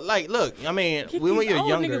 so like, look, I mean, when we were Old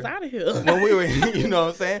younger, niggas out of here. when we were, you know what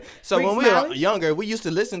I'm saying? So when we were Smiley? younger, we used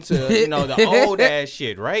to listen to, you know, the old ass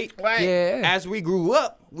shit, right? Right. Yeah. As we grew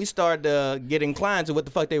up, we started to get inclined to what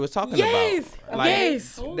the fuck they was talking Yes. about. Like,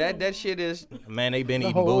 Yes. That shit is, man, they been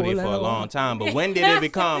eating hole booty in for the a wall. long time. But when did it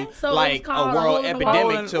become So like it's called a a hole world in the wall.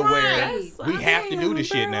 epidemic to where Right. we have to do the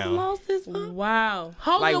shit now? Wow.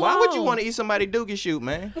 Hole Like, in the why would you wall. want to eat somebody dookie shoot,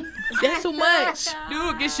 man? That's too much.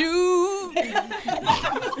 Dude, get shoot.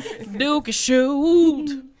 Dude can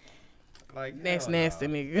shoot. Like, That's nasty,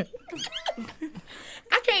 nigga.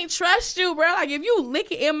 I can't trust you, bro. Like if you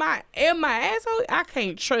lick it in my asshole, I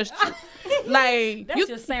can't trust you. Like That you,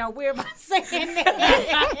 just sound weird by saying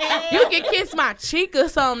that. you can kiss my cheek or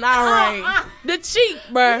something. All right, the cheek,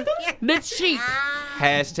 bro, the cheek.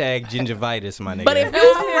 Hashtag gingivitis, my nigga. But if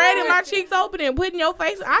you spreading my cheeks open and putting your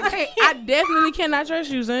face, I definitely cannot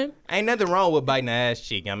trust you, son. Ain't nothing wrong with biting the ass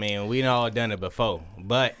cheek. I mean, we all done it before.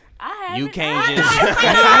 But you haven't. can't just...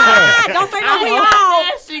 Don't say no, we All all.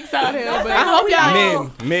 ass cheeks out here, but I hope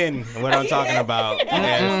y'all. Men, what I'm talking about.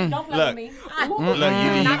 Yeah. Don't play Look, with me. look,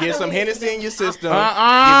 you get some Hennessy in your system. You just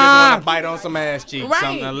Uh-uh. want to bite on some ass cheeks, Right.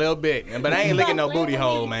 something a little bit. But I ain't licking no booty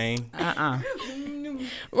hole, man.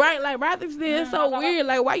 Right, like Rother said, it's so weird.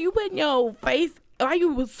 Like, why you putting your face? Why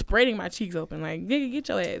you was spreading my cheeks open? Like, nigga, get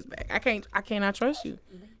your ass back. I cannot trust you.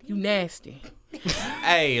 You nasty.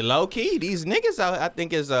 Hey, low key, these niggas out, I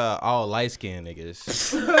think is all light skinned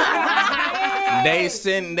niggas.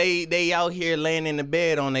 they out here laying in the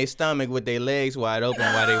bed on their stomach with their legs wide open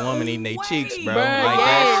while they woman eating their cheeks, bro. Bruh, Like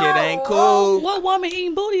that shit ain't cool. What woman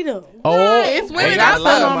eating booty though? Oh, It's They women got out a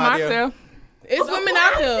lot of there. them out there. myself. It's women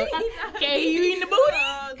out there. can't you eating the booty?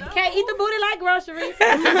 Can't eat the booty like groceries.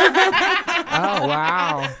 Oh,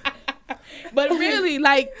 wow. But really,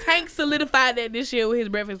 like, Tank solidified that this year with his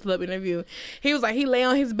Breakfast Club interview. He was like, he lay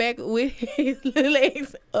on his back with his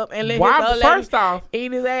legs up and let his Why? old lady First off,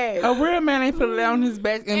 eat his ass. a real man ain't finna lay on his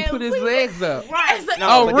back and put his legs up. Right.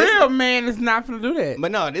 No, A but this- real man is not finna do that.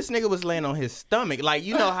 But no, this nigga was laying on his stomach. Like,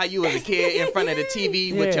 you know how you as a kid in front of the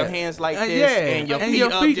TV with Yeah. your hands like this Yeah. and your And feet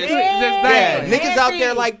your up feet just... just Yeah, dangling. niggas out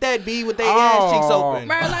there like that, be with their ass cheeks Oh. open.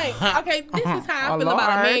 Bro, like, okay, this is how I Oh, feel about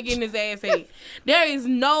a man Lord. getting his ass ate. There is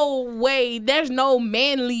no way, there's no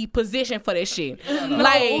manly position for that shit.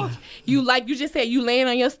 Like you just said, you laying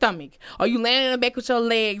on your stomach, or you laying in the back with your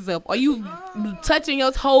legs up, or you touching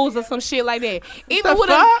your toes or some shit like that. Even with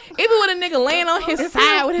fuck? a nigga laying on his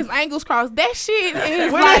side with his ankles crossed, that shit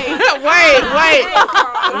is Wait, like, wait.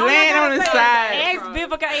 Laying on his side. Ex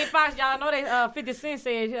Vivica A. Fox, y'all know that 50 Cent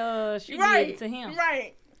said she did it to him.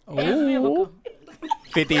 right. Ex-Vivica.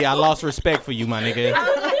 50, I lost respect for you, my nigga.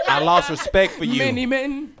 I lost respect for you. Many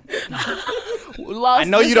men. I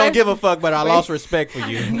know you don't give a fuck, but I lost respect for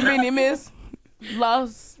you. Many miss.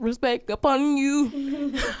 Lost respect upon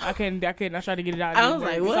you. I tried to get it out. I was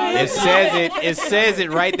like, what? It says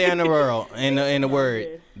it right there in the world, in the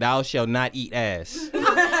word. Thou shalt not eat ass.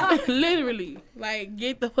 Literally, like,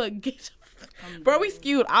 get Bro, we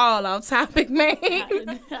skewed all off topic, man.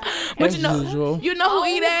 But usual. you know who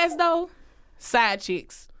eat ass though? Side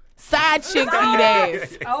chicks. Side chicks eat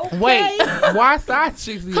ass. Okay. Wait, why side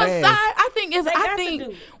chicks eat Cause ass? I think got to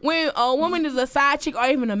do. when a woman is a side chick or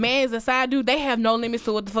even a man is a side dude, they have no limits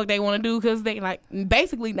to what the fuck they want to do because they like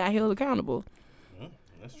basically not held accountable.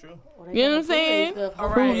 That's true. You know what I'm saying? All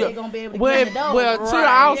right. They gonna be able to Well, get in the door. well, to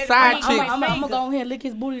our side I'm chicks. gonna go ahead and lick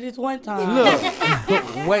his booty this one time.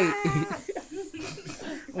 Look, wait.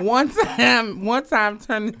 One time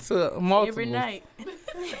turned into multiple. Every night.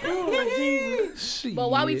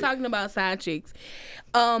 But while we talking about side chicks,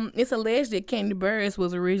 it's alleged that Kandi Burruss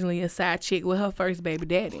was originally a side chick with her first baby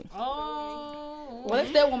daddy. Oh. Well,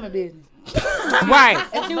 that's that woman business. Right.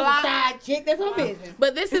 If she was a side chick, that's her business.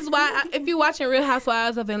 But this is why, if you're watching Real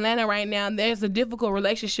Housewives of Atlanta right now, there's a difficult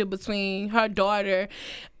relationship between her daughter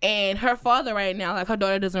and her father right now. Like, her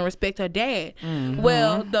daughter doesn't respect her dad. Mm-hmm.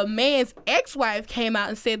 Well, the man's ex-wife came out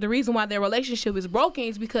and said the reason why their relationship is broken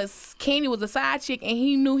is because Kandi was a side chick and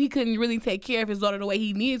he knew he couldn't really take care of his daughter the way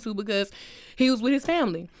he needed to because he was with his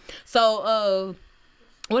family. So,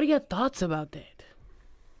 what are your thoughts about that?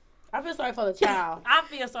 I feel sorry for the child. I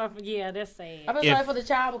feel sorry for that's sad. I feel sorry for the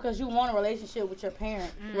child because you want a relationship with your parent.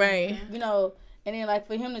 Right. You know, and then like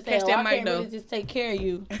for him to say, Catch that I mic, can't though. really just take care of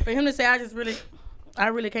you. For him to say, I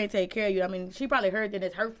really can't take care of you. I mean, she probably heard that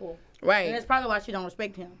it's hurtful. Right. And that's probably why she don't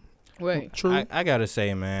respect him. Right. True. I gotta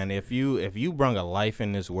say, man, if you bring a life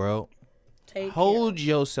in this world, Take hold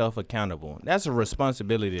yourself accountable. That's a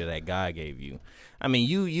responsibility that God gave you. I mean,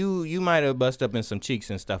 you might have bust up in some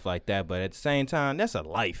cheeks and stuff like that, but at the same time, that's a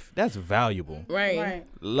life. That's valuable. Right. Right.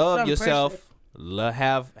 Love Something yourself.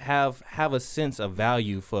 Have a sense of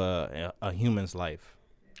value for a human's life.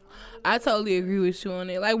 I totally agree with you on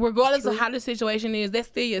it. Like, regardless of how the situation is, that's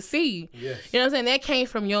still your seed. Yes. You know what I'm saying? That came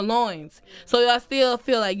from your loins. So I still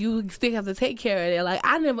feel like you still have to take care of that. Like,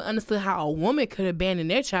 I never understood how a woman could abandon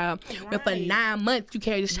their child when for 9 months you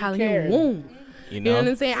carry this child in your womb. You You know know? what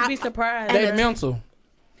I'm saying? You'd be surprised. They mental.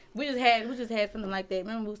 We just had something like that.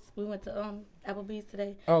 Remember we went to Applebee's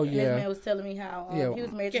today. Oh, and yeah. this man was telling me how he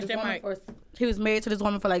was married to Catch this that woman mic. he was married to this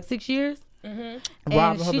woman for like 6 years. Mm-hmm.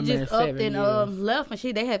 Robbed And her she man just upped 7 and years. left,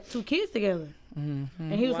 and they had 2 kids together.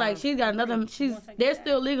 Mm-hmm. And he was like, she's got another. They're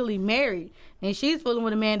still legally married, and she's fooling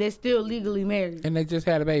with a man that's still legally married. And they just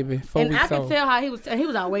had a baby 4 And weeks I could old. tell how he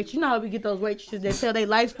was our waitress. You know how we get those waitresses that tell their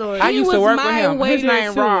life story. I used to was work with my him. His waiter,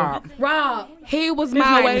 name too. Rob. Rob. He was His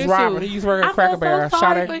my name way is too. Robert. He used to work at I Cracker feel so Barrel.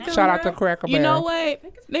 sorry for him, Shout out to bro. Cracker You Barrel. know what?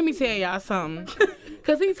 Let me tell y'all something.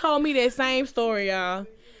 Because he told me that same story, y'all.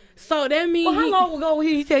 So that means Well, how long ago would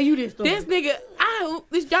he tell you this story? this nigga,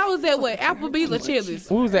 y'all was at what? Applebee's or Chili's?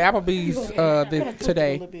 We was at Applebee's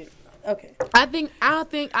today. Okay.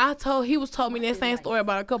 He was told me that same story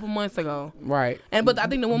about a couple months ago. Right. But I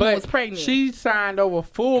think the woman But was pregnant. she signed over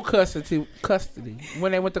full custody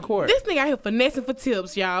when they went to court. This nigga out here finessing for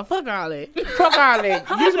tips, y'all. Fuck all that. Fuck all that.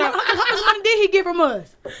 How much money did he get from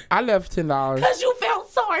us? I left $10. Cause you felt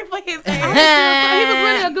sorry for his ass. He was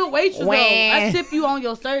really a good waitress, though. When? I tip you on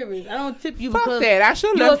your service. I don't tip you Fuck because that. I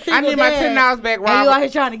should you're a left. I single need my dad, $10 back, and you out Robert. here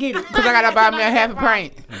trying to get it. Because I got to buy me a half a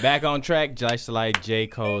pint. Back on track, just like J.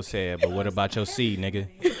 Cole said, but what about your seed, nigga?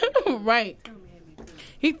 Right.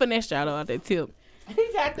 He finessed y'all out that tip. He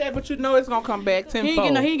got that, but you know it's going to come back He ain't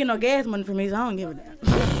tenfold. get no gas money from me, so I don't give a damn.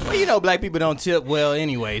 Well, you know black people don't tip well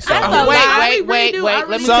anyway. So That's a lie. Wait. Let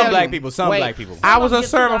me Some tell black you. people, some Wait. black people. I was a Get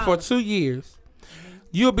server $2. for 2 years.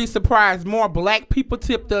 You'll be surprised. More black people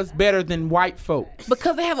tipped us better than white folks.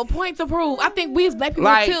 Because they have a point to prove. I think we as black people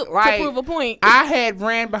Like- tip like- to prove a point. I had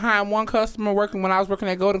ran behind one customer when I was working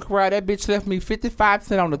at Golden Corral. That bitch left me 55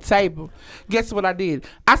 cents on the table. Guess what I did?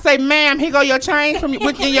 I say, ma'am, here go your change from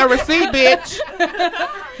in your receipt, bitch.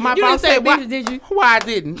 My You boss didn't say said, why, bitch, did you? why I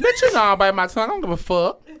didn't? Bitch, you know I bite my tongue. I don't give a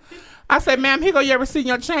fuck. I said, ma'am, here go your receipt and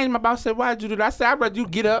your change. My boss said, why did you do that? I said, I'd rather you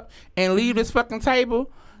get up and leave this fucking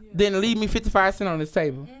table than leave me 55 cents on this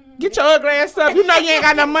table. Get your ugly ass up. You know you ain't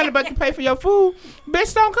got no money but to pay for your food.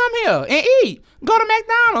 Bitch, don't come here and eat. Go to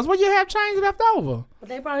McDonald's where you have change left over. But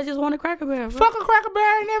they probably just want a Cracker Barrel. Bro. Fuck a Cracker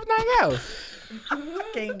Barrel and everything else.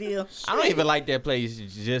 Can't deal. I don't even like that place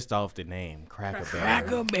just off the name, Cracker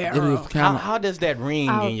Barrel. Barrel. How does that ring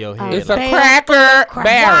in your head? It's a like Cracker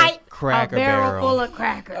Barrel. Cracker a barrel Barrel. full of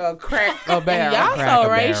crackers. A Cracker Barrel. Y'all Cracker so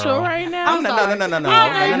racial Barrel. right now. No.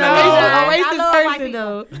 Racist I love person,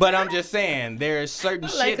 though. But I'm just saying, there's certain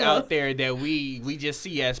like shit her. out there that we just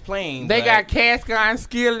see as plain. They but got cast iron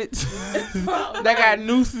skillets. They got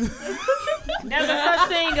nooses. There's a such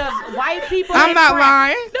thing as white people. I'm and not crack.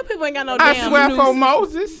 lying. Them people ain't got no I damn swear news. for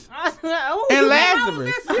Moses Ooh, and you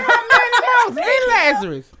Lazarus. You know, man, Moses and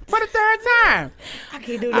Lazarus for the third time. I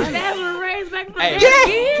can't do this. Lazarus raised back from the Hey,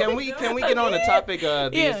 dead. can we get on the topic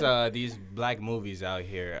of these black movies out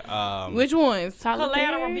here? Which ones?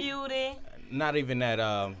 Collateral Beauty. Not even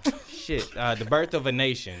that. Shit. The Birth of a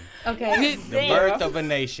Nation. Okay. The Birth of a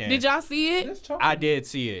Nation. Did y'all see it? I did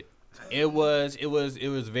see it. It was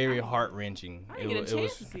very heart wrenching. I didn't get a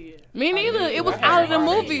chance to see it. Me neither. It was out of the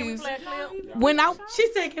movies. When I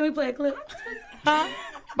She said, "Can we play a clip?"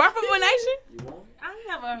 Birth of a Nation. I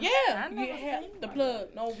never. Yeah, I never yeah. The plug.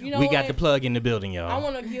 No, you know We what? got the plug in the building, I y'all.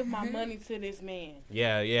 want to give my money to this man.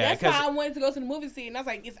 Yeah. That's why I wanted to go to the movie scene. And I was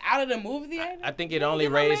like, it's out of the movie theater. I think it only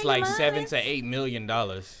raised like $7 to $8 million.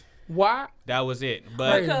 Why? That was it.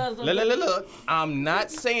 But Because of look, I'm not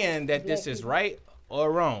saying that this is right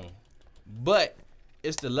or wrong, but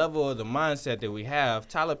it's the level of the mindset that we have.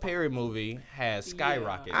 Tyler Perry movie has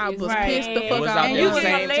skyrocketed. I was Right. pissed the It fuck was out. out And there you at the was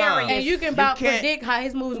same time. And you can about can't- predict how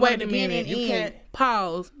his movies Wait a going to begin minute. and You end. can't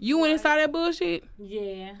pause. You went and saw that bullshit.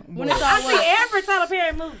 Yeah. When it's all I see every Tyler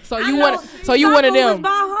Perry movie. So I you know one? So you one of some movies them? by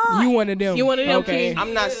heart. You one of them? You one of them, Okay. King.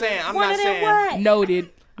 I'm not saying. One of them what? Noted.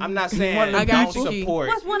 I'm not saying I got don't you. support.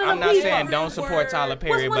 What's one of I'm them not people? saying don't support Tyler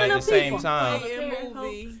Perry, What's but one at of the them same people?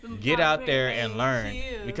 time, get out there and learn.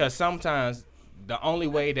 Because sometimes the only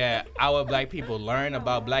way that our black people learn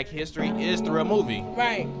about black history is through a movie.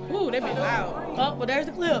 Right. Ooh, that been loud. Oh, well, there's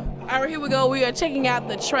the clip. All right, here we go. We are checking out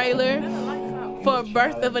the trailer for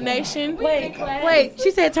Birth of a Nation. Wait. She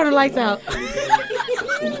said, "Turn the lights out."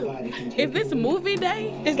 Is this movie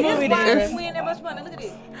day? It's movie Why day. we ain't that much money? Look at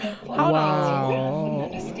this. Hold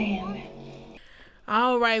on.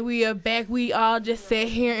 All right, we are back. We all just sat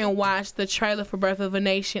here and watched the trailer for Birth of a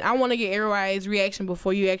Nation. I want to get everybody's reaction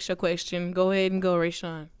before you ask your question. Go ahead and go,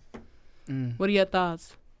 Rayshawn. What are your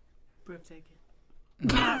thoughts? Breathtaking.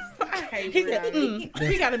 I hate Brianna.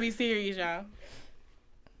 We gotta be serious, y'all.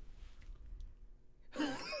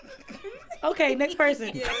 Okay, next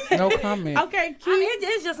person. No comment. Okay, Keith.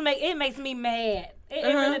 It just makes me mad. It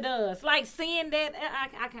really does. Like seeing that,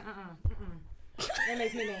 I can That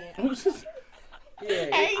makes me mad.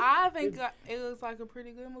 I think it looks like a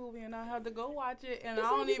pretty good movie, and I have to go watch it. And I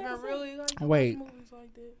don't even really like Wait. movies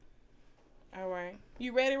like that. All right.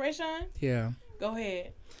 You ready, Rayshawn? Yeah. Go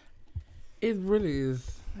ahead. It really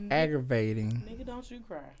is aggravating. Nigga, don't you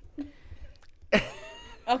cry.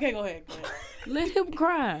 Okay, go ahead. Go ahead. Let him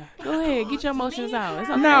cry. Go ahead, get your emotions out. It's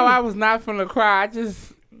okay. No, I was not finna cry.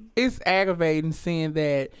 It's aggravating seeing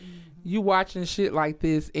that you watching shit like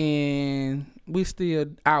this and we still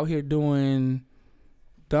out here doing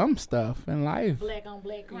dumb stuff in life. Black on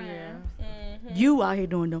black crime. You out here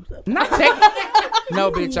doing dumb stuff. Not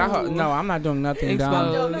No, bitch. I'm not doing nothing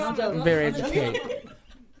dumb. I'm very educated.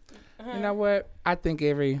 You know what? I think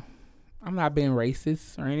I'm not being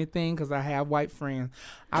racist or anything because I have white friends.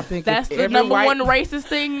 I think That's the number one racist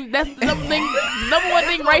thing. That's the number one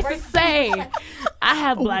thing racists say. I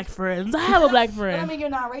have black friends. I have a black I friend. mean, you're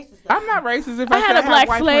not racist. I'm not racist if I I had say a I have black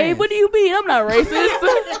white slave. friends. What do you mean? I'm not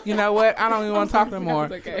racist. You know what? I don't even want to talk no more.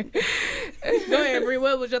 Okay. Go ahead, Bree.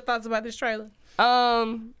 What was your thoughts about this trailer?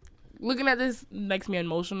 Looking at this makes me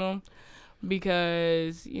emotional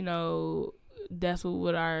because, you know, that's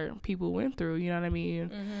what our people went through, you know what I mean?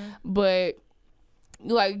 But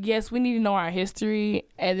like, yes, we need to know our history,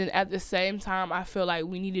 and then at the same time I feel like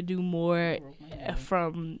we need to do more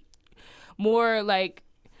like,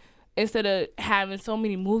 instead of having so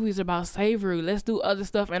many movies about slavery, let's do other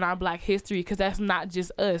stuff in our black history, because that's not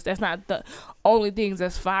just us. That's not the only things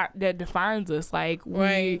that defines us. Like,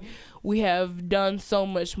 we have done so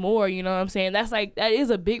much more, you know what I'm saying? That is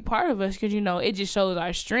a big part of us, because, you know, it just shows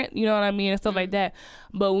our strength, you know what I mean, and stuff like that.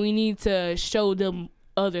 But we need to show them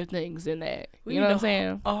other things in that. You know what I'm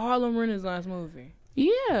saying? A Harlem Renaissance movie.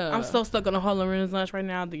 Yeah. I'm so stuck on the Harlem Renaissance right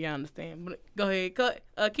now. I think y'all understand. But go ahead,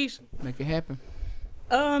 Keisha. Make it happen.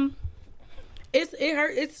 It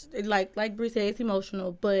hurt. It's like Bree said, it's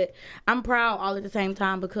emotional, but I'm proud all at the same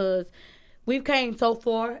time because we've came so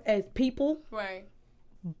far as people, Right.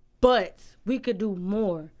 but we could do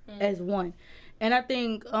more as one. And I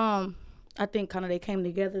think kind of they came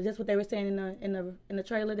together. That's what they were saying in the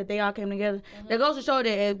trailer, that they all came together. That goes to show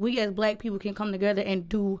that we as black people can come together and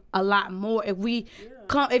do a lot more if we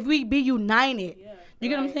be united. You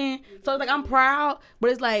get what I'm saying? So it's like, I'm proud, but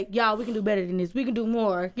it's like, y'all, we can do better than this. We can do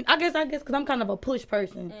more. I guess because I'm kind of a push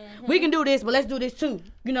person. We can do this, but let's do this too.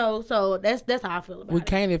 You know, so that's how I feel about it. We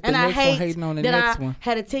can't if the and next I one hating on the next one.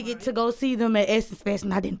 had a ticket to go see them at Essence Fest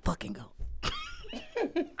and I didn't fucking go.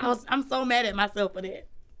 I'm so mad at myself for that.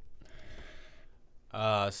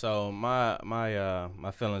 So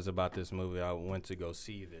my feelings about this movie, I went to go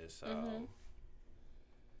see this.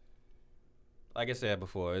 like I said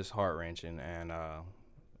before, it's heart wrenching, and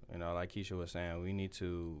like Keisha was saying, we need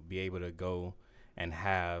to be able to go and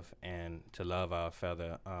have and to love our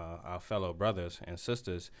fellow brothers and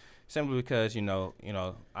sisters, simply because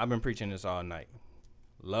I've been preaching this all night.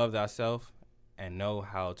 Love thyself and know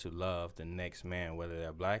how to love the next man, whether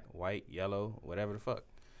they're black, white, yellow, whatever the fuck.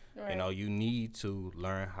 Right. You need to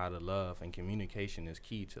learn how to love, and communication is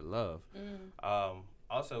key to love.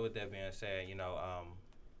 Also, with that being said,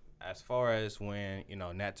 as far as when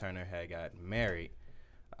Nat Turner had got married,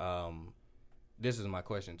 this is my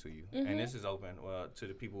question to you, and this is open to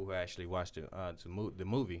the people who actually watched the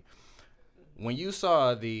movie. When you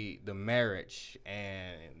saw the marriage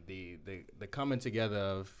and the coming together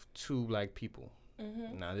of two black people,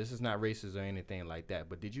 now this is not racist or anything like that,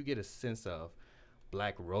 but did you get a sense of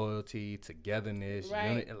black royalty, togetherness,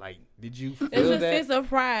 unity? Like, did you feel it's a that? sense of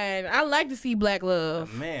pride. I like to see black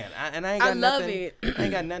love. Man, I love it. I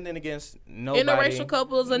ain't got nothing against nobody. Interracial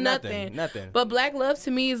couples or nothing. But black love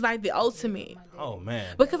to me is like the ultimate. Oh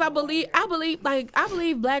man. Because I believe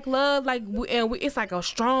black love, it's like a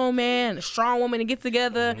strong man, a strong woman to get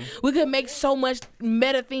together. We could make so much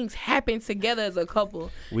meta things happen together as a couple.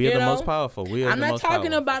 We are the most powerful. I'm not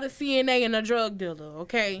talking about a CNA and a drug dealer,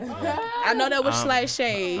 okay? I know that was slight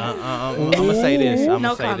shade. I'm gonna say this. I'm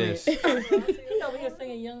gonna say this.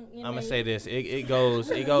 I'm gonna say this. It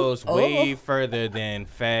goes way further than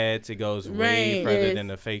fads. It goes way further than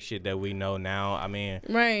the fake shit that we know now. I mean,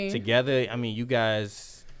 together. I mean, you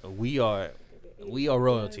guys, we are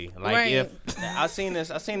royalty. Like if I seen this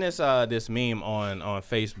this meme on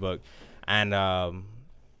Facebook, and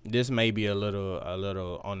this may be a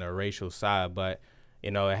little on the racial side, but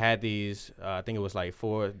it had these. I think it was like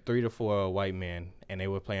 3 to 4 white men, and they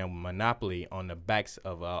were playing Monopoly on the backs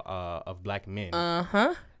of black men.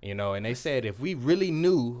 And they said if we really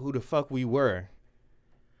knew who the fuck we were,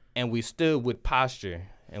 and we stood with posture,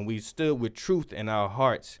 and we stood with truth in our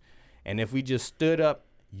hearts, and if we just stood up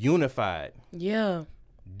unified,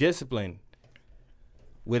 disciplined,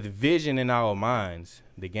 with vision in our minds,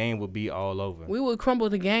 the game would be all over. We would crumble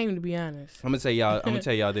the game, to be honest. I'm gonna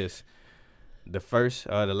tell y'all this.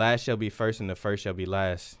 The last shall be first, and the first shall be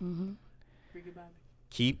last. Ricky Bobby.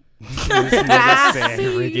 Keep. Ricky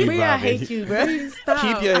Bobby. I hate you, bro.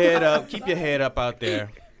 Keep your head up. Keep your head up out there.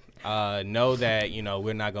 Know that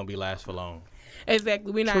we're not gonna be last for long.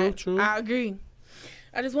 Exactly, we're not. True. I agree.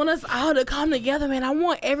 I just want us all to come together, man. I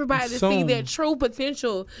want everybody to see their true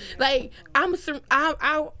potential. Like I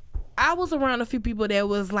was around a few people that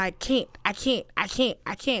was like, I can't.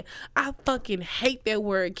 I fucking hate that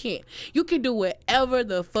word can't. You can do whatever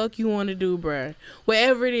the fuck you want to do, bruh.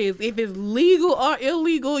 Whatever it is. If it's legal or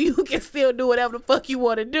illegal, you can still do whatever the fuck you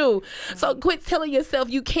want to do. So quit telling yourself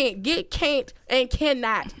you can't. Get can't and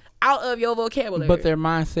cannot out of your vocabulary. But their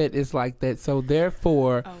mindset is like that. So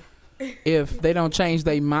therefore, if they don't change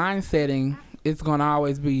their mindsetting, it's going to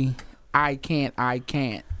always be, I can't.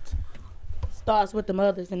 Starts with the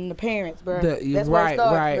mothers and the parents, bro. That's where it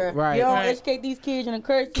starts, bro. You don't educate these kids and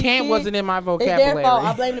encourage these Can't kids. Wasn't in my vocabulary. It's their fault.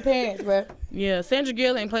 I blame the parents, bro. Yeah, Sandra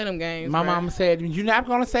Gill ain't play them games. My mama said, you're not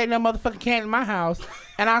going to say no motherfucking can't in my house.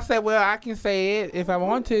 And I said, well, I can say it if I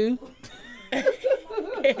want to. And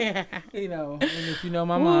if you know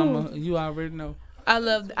my mama, you already know. I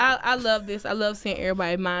love this. I love seeing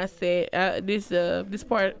everybody's mindset. This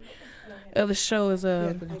part of the show is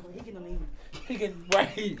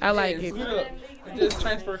Right. I like it. Look, just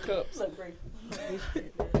transfer cups. Look,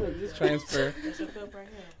 just transfer.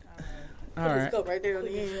 All right. Cup right there on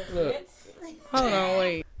the end. Look. Hold on,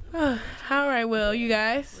 wait. All right, well, you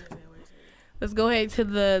guys, let's go ahead to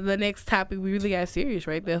the next topic. We really got serious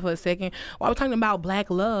right there for a second. While we're talking about black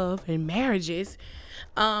love and marriages,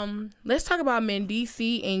 let's talk about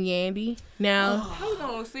Mendeecees and Yandy. Now, how we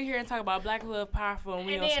gonna sit here and talk about black love powerful and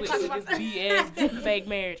we gonna switch to this BS fake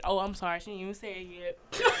marriage? Oh, I'm sorry, she didn't even say it yet.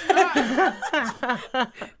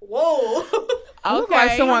 Whoa. Look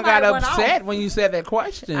like someone got upset when you said that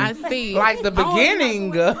question. I see. Like the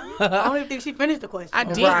beginning. I don't even think she finished the question. I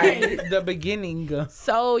did. Right. The beginning.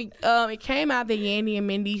 So, it came out that Yandy and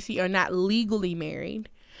Mendeecees are not legally married.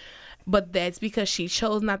 But that's because she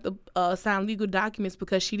chose not to sign legal documents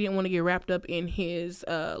because she didn't want to get wrapped up in his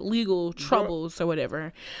legal troubles or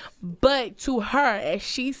whatever. But to her, as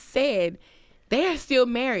she said, they are still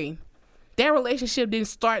married. Their relationship didn't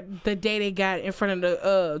start the day they got in front of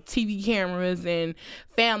the TV cameras and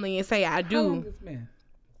family and say, I do. How long this man?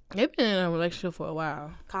 They've been in a relationship for a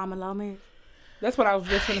while. Common law marriage. That's what I was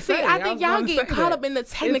just gonna See, say. I think y'all get caught up in the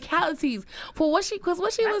technicalities for what she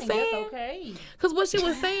was saying. Okay. Cause what she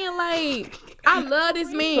was saying, like, I love this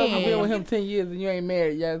So I've been man. with him 10 years and you ain't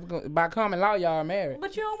married. Yeah, by common law, y'all are married.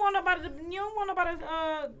 But you don't want nobody.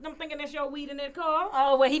 Them thinking that's your weed in that car.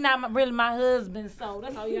 Oh well, he not really my husband. So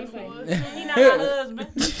that's all you say. He not my husband.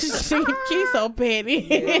 She's so petty.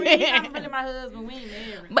 He not really my husband. We ain't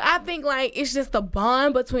married. But I think like it's just the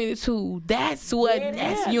bond between the two. That's what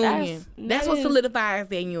that's union. That's what solidifies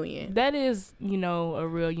that union. That is, a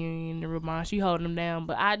real union, a real bond. She holding them down,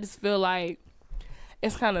 but I just feel like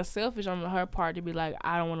it's kind of selfish on her part to be like,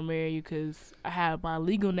 I don't want to marry you because I have my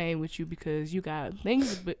legal name with you because you got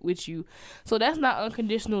things with you. So that's not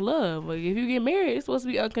unconditional love. Like if you get married, it's supposed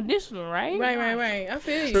to be unconditional, right? Right. I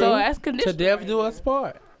feel you. So that's conditional. To death do us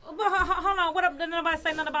part. But hold on, what up? Did nobody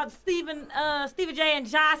say nothing about Stevie J and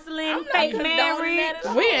Jocelyn fake married?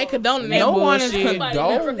 We ain't condoning that No one is bullshit.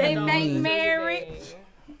 condoning. They fake married.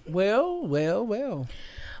 Well.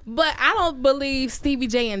 But I don't believe Stevie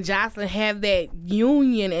J and Jocelyn have that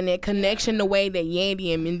union and that connection the way that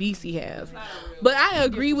Yandy and Mendici have. But I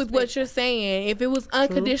agree with what you're saying. If it was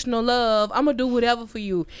unconditional love, I'm gonna do whatever for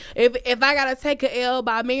you. If I gotta take a L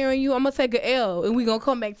by marrying you, I'm gonna take a L and we gonna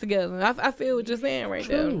come back together. I feel what you're saying right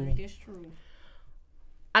there. That's true.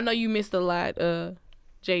 I know you missed a lot,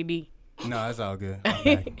 JD. No, it's all good.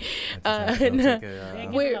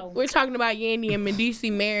 We're talking about Yandy and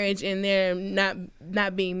Mendici marriage and they're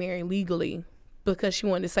not being married legally because she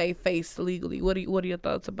wanted to save face legally. What are your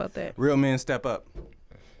thoughts about that? Real men step up.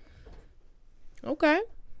 Okay.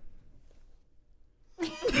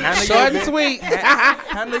 Short and sweet.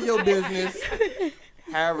 Handle your business.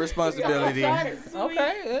 Have responsibility. Okay,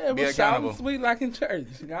 it Be was short accountable. and sweet like in church.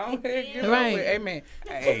 Go ahead, get Right. over it. Amen.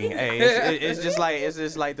 Hey, it's just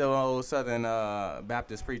like the old Southern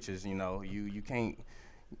Baptist preachers. You can't.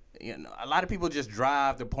 A lot of people just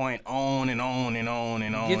drive the point on and on and on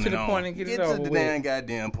and on. Get to and the on. point and get it over to the with. damn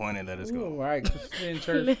goddamn point and let us go. All right, in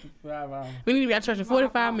church for 5 hours. We need to be at church in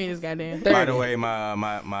 45 minutes, goddamn. By the way,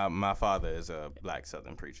 my father is a black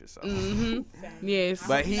Southern preacher, so. Yes.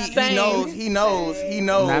 But he Same.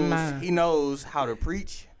 knows how to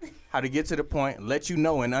preach, how to get to the point, let you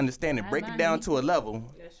know and understand it, break it down to a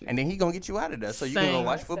level, and then he gonna get you out of there. So you can go Same.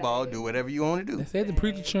 watch football, do whatever you want to do. They said the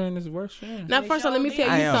preacher churn is worse churn. Now, first of all, let me tell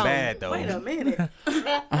I you am something. bad though. Wait a minute.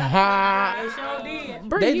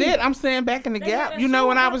 They did. I'm saying back in the gap. When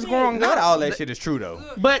I was growing Not up. all that shit is true though.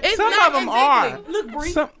 But It's some not of them exactly. are. Look,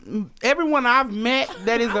 Bree. Everyone I've met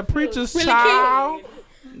that is a preacher's Really child,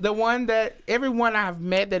 everyone I've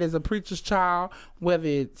met that is a preacher's child, whether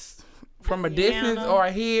it's from a distance or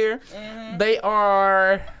here, they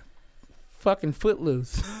are fucking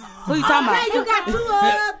footloose. Who you talking about? You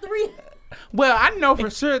got 2 3. Well, I know for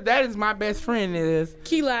sure that is my best friend is.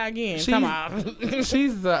 Keyla again. She's, Come on.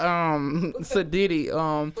 she's the Sadiddy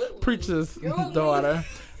preacher's daughter.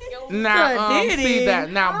 Now see that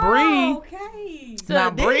now Bree. Okay. Now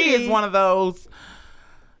Bree is one of those.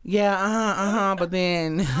 Yeah, but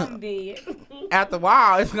then I'm dead. after a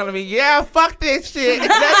while it's gonna be fuck this shit.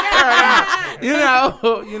 Let's turn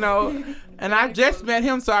out. You know. And I just met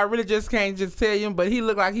him, so I really just can't just tell you. But he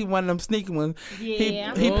looked like he one of them sneaky ones.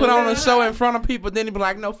 Yeah. He put on a show in front of people, then he be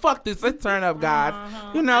like, "No, fuck this. Let's turn up, guys."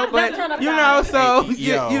 But Let's turn up, so Hey,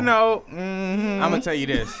 yo. mhm. I'm gonna tell you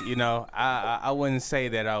this, I wouldn't say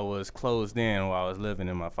that I was closed in while I was living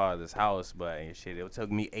in my father's house, but shit, it took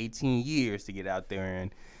me 18 years to get out there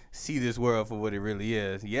and see this world for what it really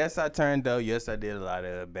is. Yes, I turned up. Yes, I did a lot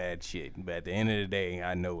of bad shit, but at the end of the day,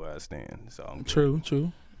 I know where I stand. So I'm good.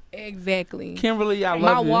 True. Exactly. Kimberly, I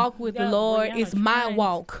My love you. walk with the Lord y'all is are my trying.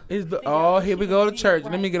 walk. Here we go to church.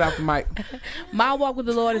 Let me get off the mic. My walk with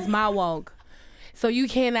the Lord is my walk. So you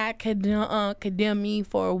cannot condemn me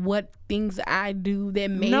for what things I do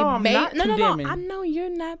that may. No, I'm not condemning. I know you're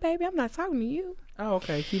not, baby. I'm not talking to you. Oh,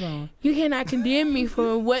 okay. Keep on. You cannot condemn me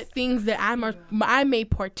for what things that I may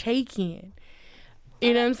partake in.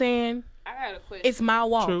 You know what I'm saying? I got a question. It's my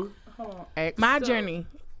walk, True. my journey.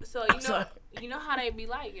 So you know how they be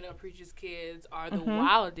like, preachers' kids are the Mm-hmm.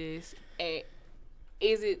 wildest. And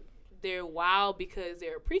is it they're wild because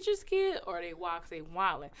they're a preacher's kid, or they wild because they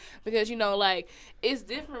wilding? Because it's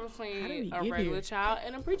different How did we between a get regular here? child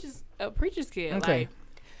and a preacher's kid. Okay.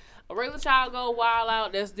 A regular child go wild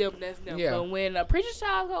out, that's them. Yeah. But when a preacher's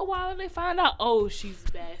child go wild, they find out, oh, she's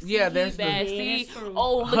bad. Yeah, that's bad. Yeah,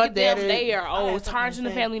 Oh, look Her at them daddy- there. Oh, tarnishing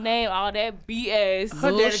the family name, all that BS.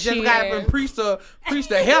 Her daddy just got up and preached the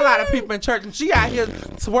hell out of people in church, and she out here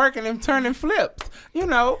twerking and turning flips. You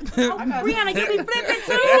know. Brianna, you be flipping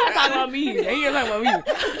too. I'm talking about me. They ain't talking about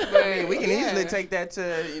me. Hey, we can easily take that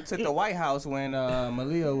to the White House when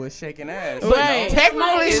Malia was shaking ass. But Right.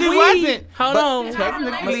 technically, she wasn't. Hold on.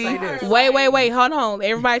 Technically, Wait. Hold on.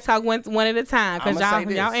 Everybody talk one at a time, because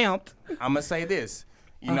y'all amped. I'm gonna say this.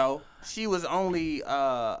 You know, she was only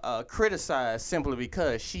criticized simply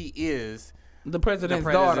because she is the president's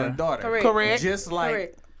daughter. Correct. Just like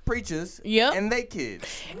Correct. preachers Yep. and they kids.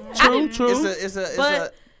 True. It's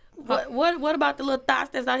a But what about the little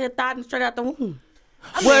thoughts that's out here thotting straight out the womb?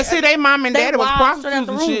 Well, see, they mom and they daddy was wild straight out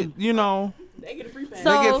prostitutes the and shit. You know, They get a free pass.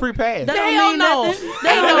 So, they get free pass. That Hell don't mean no. nothing.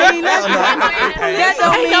 That don't mean nothing. That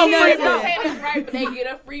don't Ain't mean no nothing. That's right, but they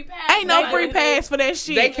get a free pass. Ain't no free pass for that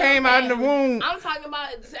shit. They came out in the womb. I'm talking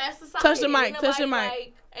about as society. Touch the mic, Ain't touch the nobody, mic.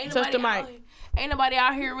 like, ain't Touch the nobody mic. Ain't nobody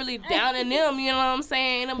out here really down in them, you know what I'm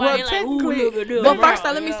saying? Ain't nobody Well, like, ooh, technically- look at this. But first,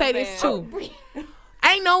 let You me know say what I'm this saying? too.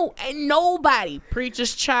 Ain't nobody,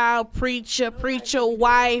 preacher's child, preacher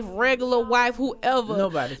wife, regular wife, whoever.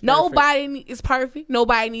 Nobody is perfect.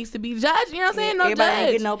 Nobody needs to be judged. You know what I'm saying? No Everybody ain't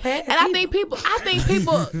judge. getting no pass. And I think people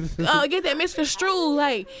get that misconstrued.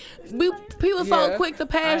 Like people so Yeah, quick to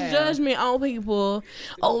pass I am. judgment on people.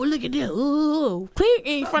 Oh, look at this. Ooh, clear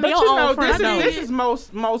in front But of you your know, own front. this is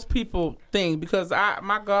most people thing, because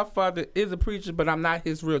my godfather is a preacher, but I'm not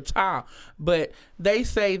his real child. But they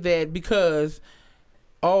say that because,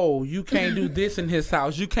 oh, you can't do this in his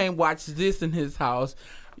house, you can't watch this in his house.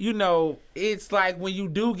 You know, it's like when you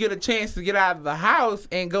do get a chance to get out of the house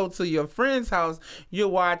and go to your friend's house, you're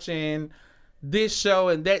watching this show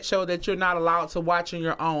and that show that you're not allowed to watch in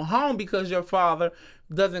your own home because your father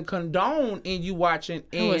doesn't condone in you watching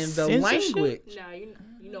in was the censorship? language. Nah,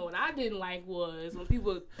 you know what I didn't like was when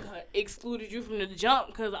people excluded you from the jump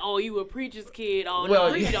because, oh, you a preacher's kid. Oh, Well,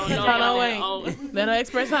 no, you don't know Hold about on, that. wait. Oh. Let her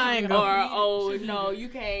express her anger. Or, oh, no, you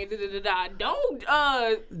can't. Don't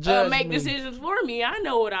Judge make me. decisions for me. I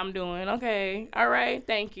know what I'm doing. Okay. All right.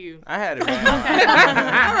 Thank you. I had it bad.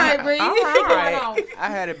 All right, Bree. All right. I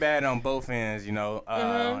had it bad on both ends, you know.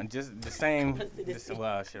 Just the same.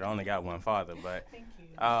 Well, shit, I only got one father, but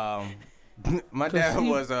my dad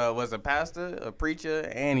was a pastor, a preacher,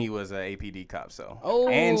 and he was a APD cop, so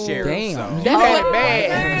and sheriff. Damn. So. That's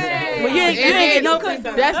bad. Well, you ain't get no cookies.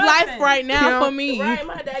 That's life right now Kim- for me. Right,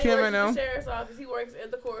 my dad Kim works and at them. the sheriff's office. He works at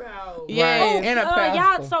the courthouse. Yes. Right. And a Y'all,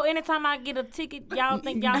 pastor. so anytime I get a ticket, y'all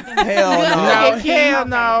think y'all can Hell no. No, hell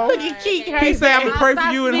no. Look at Keek. He said, I'm going to pray for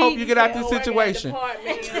you and hope you get out Don't this work at situation.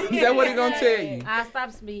 department. Is that what he going to tell you? I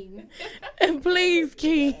stop speeding. And please,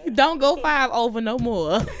 Key, don't go 5 over no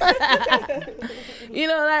more. You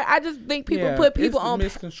know, like, I just think people Yeah, put people it's on.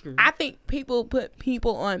 misconstrued. I think people put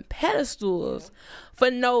people on pedestals for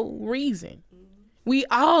no reason. We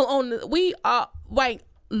are like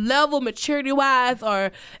level maturity wise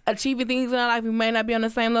or achieving things in our life. We may not be on the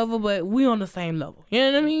same level, but we on the same level. You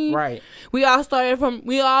know what I mean? Right. We all started from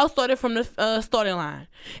the starting line,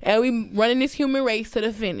 and we running this human race to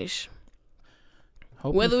the finish.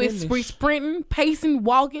 Hope Whether you it's finish. sprinting, pacing,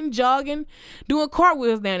 walking, jogging, doing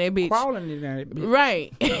cartwheels down that bitch. Crawling in there.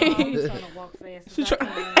 Right. I'm trying to walk fast. She as try- I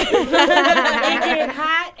can. It gets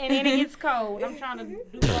hot and then it gets cold. I'm trying to do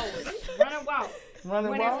both. Run and walk. Run and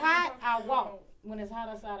When walk? it's hot, I walk. When it's hot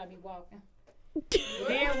outside, I be walking.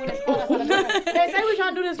 Then when it's cold outside, I be running. They say we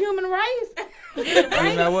trying to do this human race.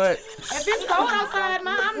 You know what? If it's cold outside,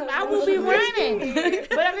 I will be running. But if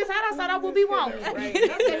it's hot outside, I will be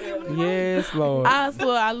walking. Yes, Lord. I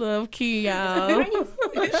swear I love Key, y'all.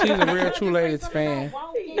 She's a real True Ladies fan.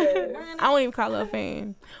 I won't even call her a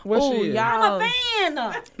fan. What Ooh, she is? y'all. I'm a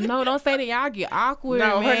fan. No, don't say that. Y'all get awkward,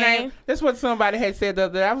 No, man. her name. That's what somebody had said the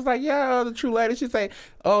other day. I was like, yeah, the True Lady. She said,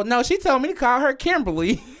 oh, no, she told me to call her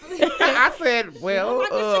Kimberly. I said, well,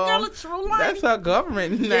 that's her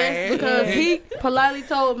government name. Because he politely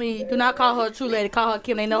told me, do not call her a true lady. Call her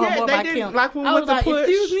Kim. They know her Yeah, more they by did, Kim. like when I with was the like, push.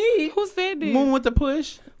 excuse me. Who said this? Moon with the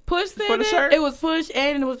push. Push said For the that? shirt? It was Push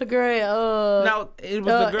and it was the girl. No, it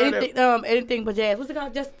was the girl that. Anything but jazz. What's it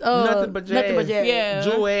called? Just Nothing but jazz. Nothing but jazz. Yeah.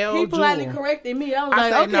 Joelle. He politely Jewel. corrected me. I was I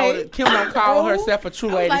like, say okay. no. That Kim don't call herself a true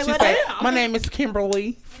lady. like, She what say, the hell? my name is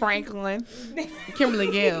Kimberly Franklin.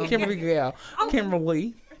 Kimberly Gale. Kimberly Gale.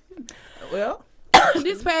 Kimberly. Well,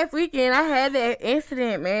 This past weekend, I had that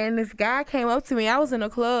incident, man. This guy came up to me. I was in a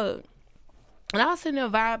club. And I was sitting there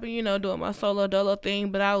vibing, you know, doing my solo dolo thing.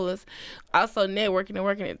 But I was also networking and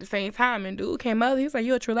working at the same time. And dude came up. He was like,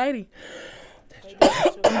 you a true lady?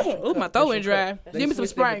 Oh, my throat went dry. Give me some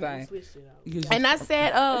Sprite. And I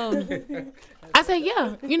said,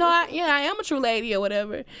 yeah, you know, I am a true lady or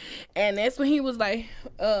whatever. And that's when he was like,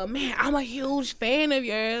 man, I'm a huge fan of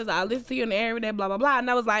yours. I listen to you on the air every day, blah, blah, blah. And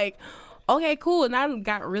I was like, okay, cool. And I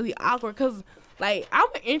got really awkward because, like, I'm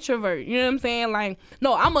an introvert. You know what I'm saying? Like,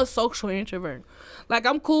 no, I'm a social introvert. Like,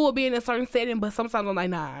 I'm cool with being in a certain setting, but sometimes I'm like,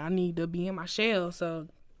 nah, I need to be in my shell. So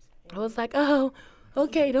I was like, oh,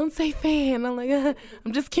 okay, don't say fan. I'm like,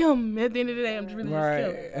 I'm just Kim. At the end of the day, I'm just really just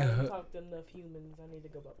Kim. I haven't talked to enough humans. I need to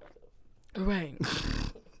go by myself. Right.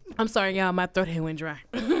 I'm sorry, y'all. My throat went dry.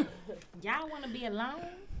 Y'all want to be alone?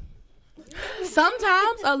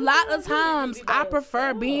 Sometimes, a lot of times, I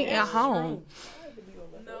prefer being at home.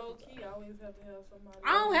 No, Key always have to have somebody.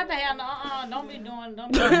 I don't have to have no. Don't be doing.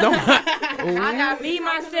 I got me,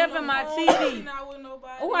 myself, and my TV.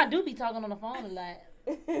 Oh, I do be talking on the phone a lot.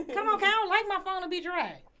 Come on, I don't like my phone to be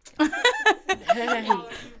dry.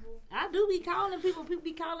 I do be calling people. People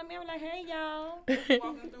be calling me. I'm like, hey, y'all.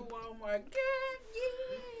 Walking through Walmart.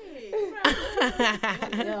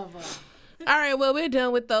 All right, well, we're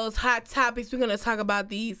done with those hot topics. We're going to talk about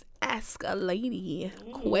these Ask a Lady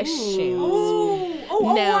questions.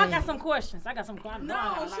 I got some questions. I got some questions.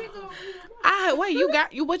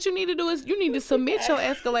 What you need to do is you need to submit your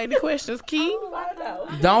Ask a Lady questions, Key.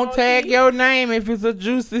 Don't tag your name if it's a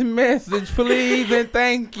juicy message, please, and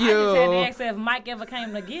thank you. I just had to ask her if Mike ever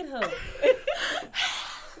came to get her.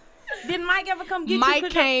 Did Mike ever come get you? Mike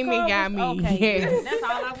came and got me. Okay, yes. That's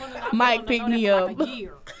all I wanted. Mike picked me up. Like a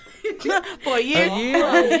year. For a year?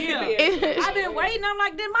 I've been waiting. I'm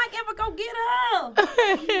like, did Mike ever go get her?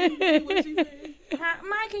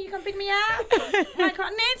 Mike, can you come pick me up? Mike,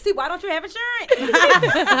 Nancy, why don't you have insurance?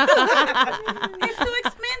 It's too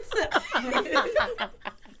expensive.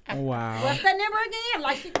 Wow. What's that number again?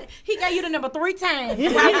 Like he gave you the number 3 times.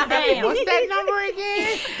 Damn. What's that number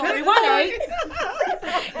again?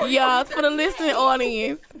 318. Y'all, for the listening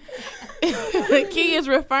audience, Key is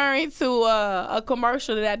referring to a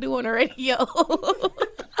commercial that I do on the radio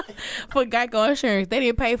for Geico Insurance. They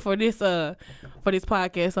didn't pay for this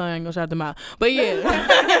podcast, so I ain't gonna shout them out. But yeah.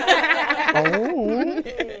 Oh.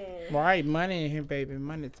 Right, money in here, baby.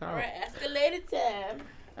 Money talk. All right, ask a lady time.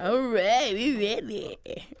 All right, we ready.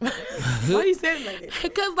 Why you saying like that?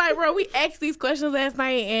 Because, like, bro, we asked these questions last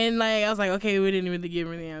night, and, like, I was like, okay, we didn't really give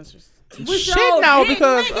her the answers. Shit, no,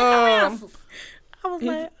 because I was like,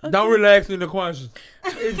 okay. Don't relax in the questions.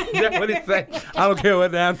 That's what it say. I don't care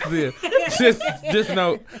what the answer is. Just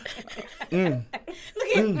know. That's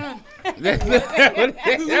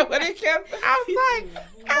what it kept. I was like,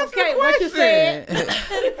 okay, what you said?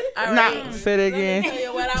 All right. Nah, say that again. Tell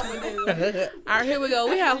you what I would do. All right, here we go.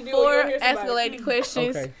 We have 4 Ask a Lady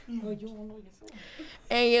questions. Okay.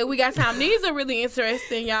 And yeah, we got time. These are really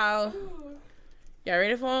interesting, y'all. Y'all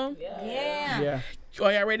ready for them? Yeah.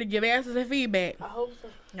 Are y'all ready to give answers and feedback? I hope so.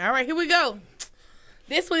 All right, here we go.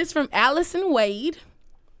 This one is from Allison Wade.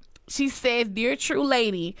 She says, "Dear true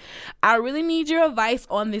lady, I really need your advice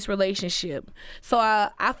on this relationship. So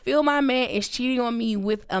I feel my man is cheating on me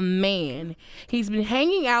with a man. He's been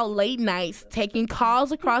hanging out late nights, taking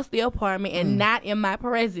calls across the apartment, and not in my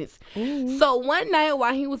presence. So one night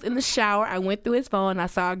while he was in the shower, I went through his phone and I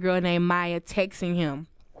saw a girl named Maya texting him.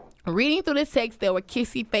 Reading through the text, there were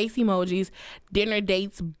kissy face emojis, dinner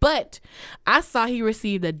dates, but I saw he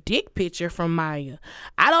received a dick picture from Maya.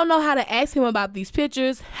 I don't know how to ask him about these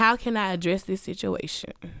pictures. How can I address this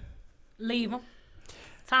situation?" Leave him.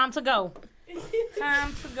 Time to go.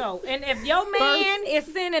 Time to go. And if your man is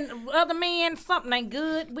sending other men something ain't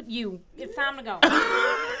good with you, it's time to go.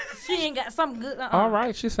 She ain't got something good. All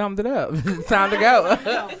right, she summed it up. It's time to go.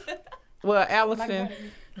 Well, Allison,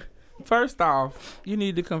 first off, you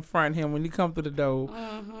need to confront him when he come through the door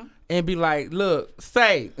and be like, look,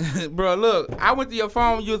 bro, look, I went to your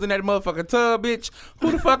phone using that motherfucking tub, bitch.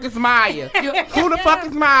 Who the fuck is Maya? Who the fuck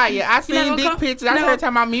is Maya? I seen dick pictures. I heard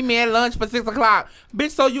talking about meet me at lunch for 6 o'clock.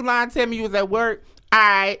 Bitch, so you lying to tell me you was at work? All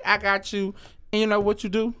right, I got you. And you know what you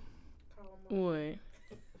do? What?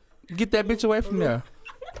 Get that bitch away from there.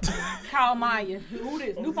 Call Maya. Who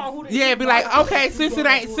this? New phone, who this? Yeah, be like, okay, since it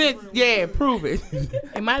ain't, yeah, prove it.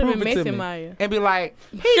 It might have been Prove it to Missy me. Maya. And be like,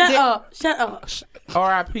 Shut up.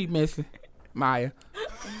 R.I.P. Missy Maya.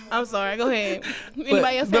 I'm sorry. Go ahead.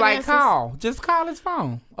 Anybody else Be have like, answers? call. Just call his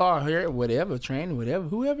phone. Or her, whatever, train, whatever,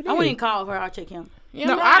 whoever it is. I wouldn't call her. I'll check him. Yeah,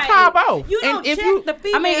 No, right. I call both. You And don't if check you, the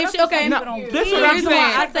female. I mean, if she, okay, No, this what I'm reason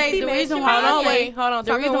why I saying. say the reason why Hold on, I say wait. Hold on.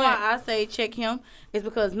 the Talking reason what? why I say check him is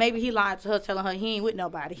because maybe he lied to her, telling her he ain't with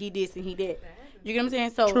nobody. He this and he that. You get what I'm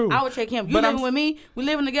saying? So True. I would check him. You But living I'm- with me? We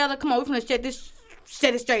living together. Come on, we finna check this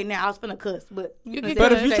set it straight now. I was finna cuss, but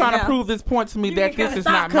But if you're trying to prove this point to me that this is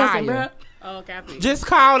not cussing, Maya, Oh, okay, I feel you. just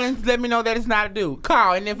call and let me know that it's not a dude.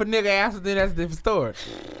 Call, and if a nigga answers, then that's a different story.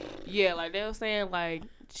 Yeah, like they were saying, like,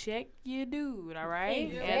 check your dude, all right?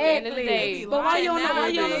 Exactly. At the end of the day. But why you don't know? Why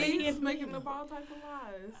you don't know? He's making up all type of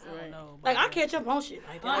lies. I don't know. Like I catch up on shit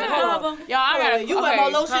like that. Undercover. Y'all, I gotta, You got more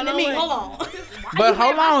lotion than me. Hold on. But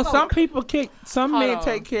hold on, some people some Hold men on.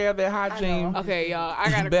 take care of their hygiene. Okay, y'all, I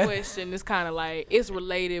got a question. It's kind of like, it's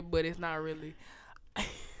related, but it's not really.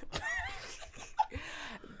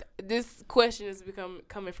 This question is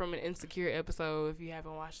coming from an Insecure episode. If you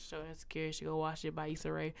haven't watched the show Insecure, you should go watch it by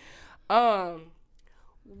Issa Rae.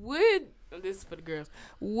 This is for the girls.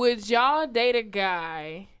 Would y'all date a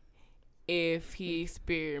guy if he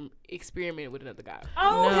experimented with another guy?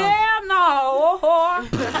 Oh, hell no.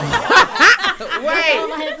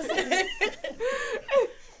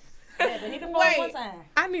 Wait,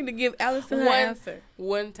 I need to give Allison her answer.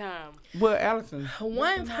 One time. Well, Allison.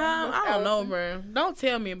 One time, I don't know, bro. Don't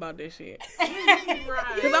tell me about this shit.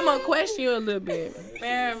 Because I'm going to question you a little bit.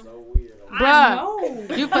 Man,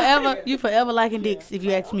 Bruh, you forever liking dicks if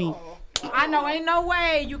you ask me. I know, ain't no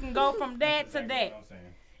way you can go from that to that.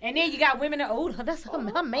 And then you got women that, that's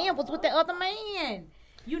her man was with the other man.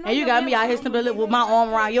 You know, And you got me out here simply with my arm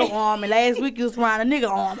around your arm, and last week you was around a nigga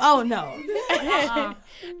arm. Oh no.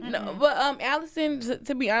 no, but Allison,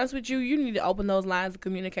 to be honest with you, you need to open those lines of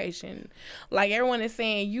communication. Like everyone is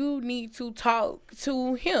saying, you need to talk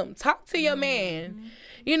to him. Talk to your man.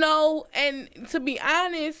 You know, and to be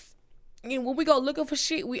honest, when we go looking for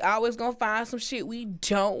shit, we always gonna find some shit we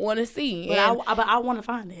don't want to see. But I want to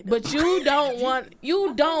find it. But you don't want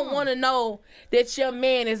to know that your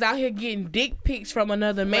man is out here getting dick pics from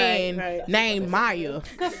another man named Maya.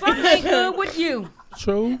 Cause something ain't good with you.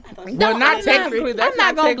 True. Well, not technically. That's I'm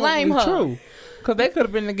not gonna blame her. True. Because they could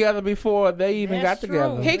have been together before they even got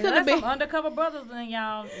together. He could have been some undercover brothers, and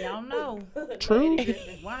y'all know. True.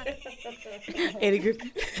 Eddie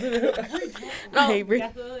Griffin.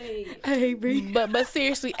 Hey, Bree. But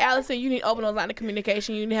seriously, Allison, you need to open those lines of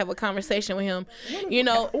communication. You need to have a conversation with him, you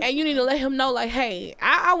know, and you need to let him know, like, hey,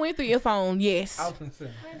 I went through your phone, yes.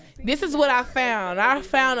 This is what I found. I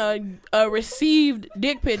found a received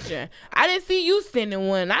dick picture. I didn't see you sending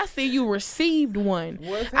one. I see you received one.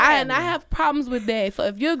 I have problems with that. So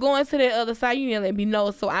if you're going to the other side, you need to let me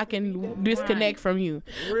know so I can disconnect from you.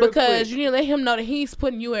 Because you need to let him know that he's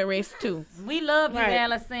putting you at risk too. We love you,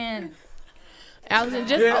 Allison. Allison,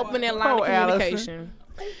 just open that line of communication.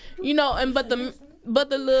 You know, and but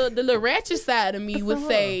the little ratchet side of me would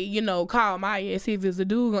say, you know, call Maya and see if it's a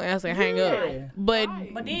dude gonna answer and hang up. But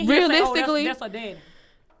then realistically, that's her daddy.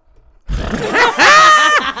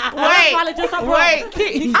 Wait,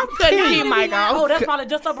 I'm cutting Key Mike off. Oh, that's probably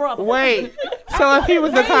just her brother. Wait. So if he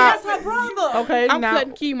was a cop, that's her brother. okay, I'm now,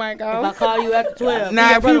 cutting Key Mike If I off. call you after 12,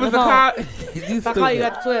 now if he was a cop, if I call you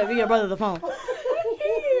after 12, give your brother the phone.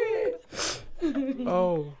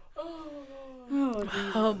 Oh.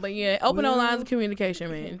 Oh, but yeah, open those lines of communication,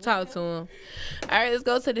 man. Talk to him. All right, let's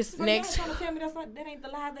go to this next. You trying to tell me that ain't the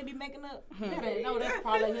lies they be making up? No, that's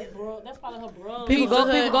probably his bro. That's probably her brother. People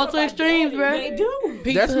go to extremes, bro. They do.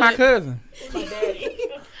 That's my cousin.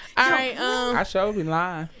 All right, I sure be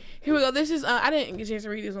lying. here we go. This is I didn't get a chance to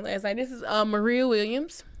read this one last night. This is Maria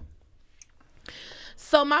Williams.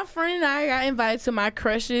 So my friend and I got invited to my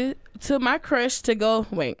crush to go.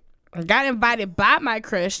 Got invited by my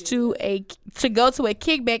crush to go to a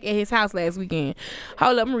kickback at his house last weekend.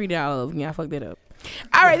 Hold up, I'm reading it all over again. I fucked that up.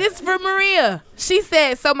 All right, this is for Maria. She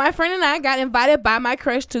said, so my friend and I got invited by my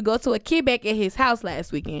crush to go to a kickback at his house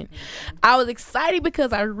last weekend. I was excited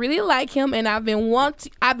because I really like him and I've been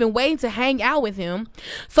waiting to hang out with him.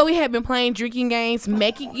 So we had been playing drinking games,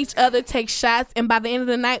 making each other take shots, and by the end of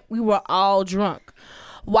the night, we were all drunk.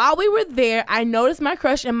 While we were there, I noticed my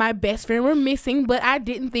crush and my best friend were missing, but I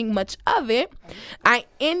didn't think much of it. I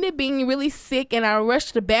ended being really sick and I rushed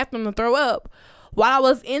to the bathroom to throw up. While I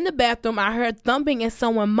was in the bathroom, I heard thumping and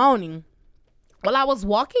someone moaning. While I was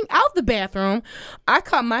walking out the bathroom, I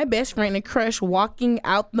caught my best friend and crush walking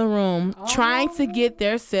out the room, trying to get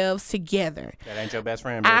themselves together. That ain't your best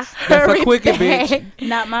friend, I bitch. That's a hurried quickie, back. bitch.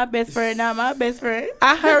 Not my best friend.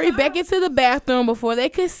 I hurried back into the bathroom before they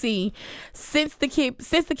could see. Since the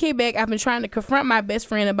kickback, I've been trying to confront my best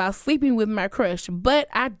friend about sleeping with my crush, but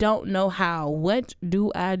I don't know how. What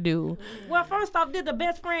do I do? Well, first off, did the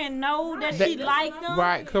best friend know that she liked him?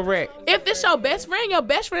 Right, correct. If this your best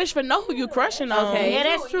friend should know who you crushing on. Okay. Yeah,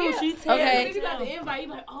 that's true. Yeah. She tell Okay. If you got the invite, you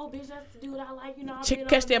like, oh, bitch, that's the dude I like. You know, I've Check- been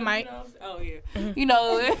catch on, that mic. you know, oh yeah. You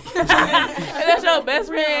know, if that's your best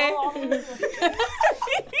friend.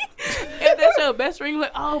 If that's your best friend, you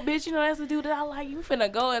like, oh, bitch, you know, that's the dude that I like. You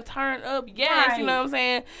finna go and turn up, yes. Right. You know what I'm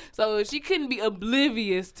saying? So she couldn't be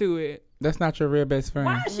oblivious to it. That's not your real best friend.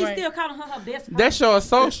 Why is she Right. still calling her best friend? That's your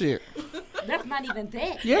associate. That's not even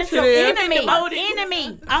that. Yes, That's your it is. enemy.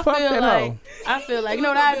 Enemy. I Fuck feel that like hoe. you know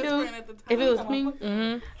what I do? If it was me,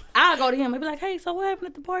 Mm-hmm. I'll go to him and be like, hey, so what happened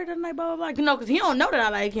at the party tonight? Blah, blah, blah. You know, because he don't know that I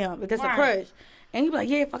like him. But that's a Right. crush. And he be like,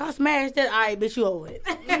 yeah, fuck, I smashed that. All right, bitch, you over it.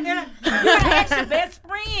 You gotta ask your best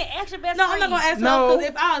friend. Ask your best No, friend. I'm not going to ask No. him because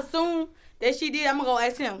if I assume that she did, I'm going to go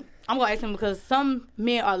ask him. I'm going to ask him because some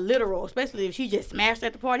men are literal, especially if she just smashed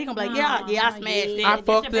at the party. He going to be like, yeah, I smashed it. I That's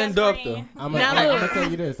fucked your the best inductor. friend. I'm Now gonna look.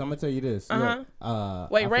 tell you this. I'm gonna tell you this. Uh-huh.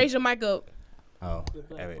 Look, Wait, I raise your mic up. Oh.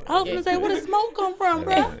 I was going to say, where the smoke come from,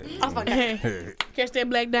 bro? I forgot. Catch that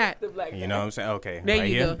black dot. You know what I'm saying? Okay. There right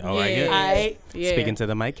you here. go. Oh, right Yeah. here. All right. Yeah. Speaking to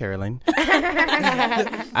the mic, Caroline.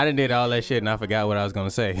 I done did all that shit and I forgot what I was gonna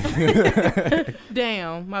say.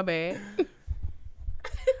 Damn, my bad.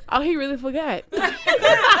 Oh, he really forgot.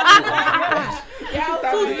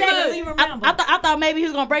 I thought maybe he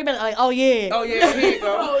was going to break back. Like, oh, yeah. Oh, yeah, here you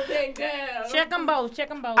go. Oh, dang, damn. Check them both. Check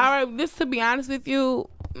them both. All right, this to be honest with you,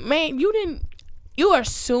 man, you are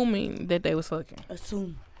assuming that they was fucking.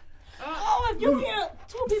 Assume. Oh, if you hear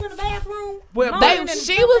two people in the bathroom, Well, moaning They, and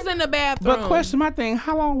she was in the bathroom. But question my thing,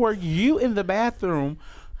 how long were you in the bathroom?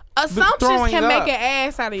 Assumptions throwing can up? make an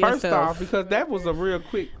ass out of First yourself. off, because that was a real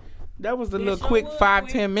quick, that was a little sure quick was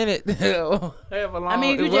 5-10 minute. However long I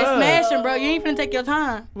mean, if it you just was. smashing, bro, you ain't finna take your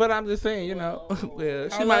time. But I'm just saying, you know, well,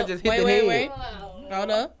 she Hold might up. have just hit wait, the wait, head. Wait, hold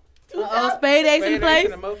up. Spade ace in place.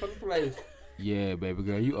 the motherfucking place. Yeah, baby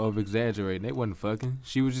girl, you over exaggerating. They wasn't fucking.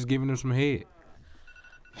 She was just giving them some head.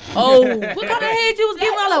 Oh, What kind of head you was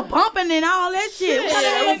giving all the bumping and all that shit? What kind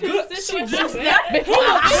of head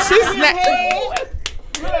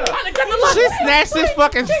She snatched his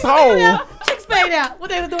fucking soul. Check Spade out. What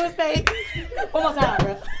they was doing, Spade? One more time,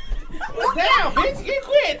 bro. Damn, bitch, get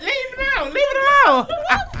quit. Leave it alone. Leave it alone.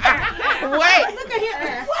 Wait. Look at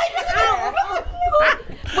him.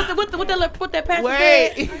 What that pastor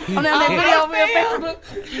Wait. said on that video over here on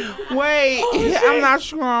Facebook. Wait. I'm not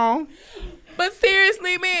strong. but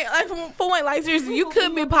seriously, man, like for one, like seriously, you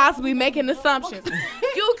could be possibly making assumptions.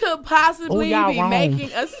 You could possibly y'all be wrong.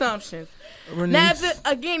 making assumptions. Now,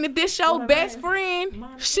 if this your best friend,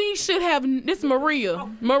 she should have this Maria.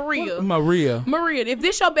 Maria. If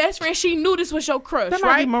this your best friend, she knew this was your crush, That might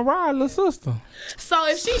right? be Mariah's little sister. So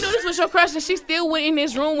if she knew this was your crush and she still went in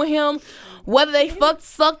this room with him, whether they fucked,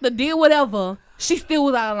 sucked, or did whatever, she still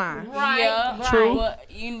was out of line. Yeah, True. But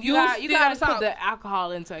you You got still to talk. put the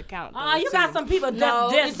alcohol into account. Oh, you got some people No,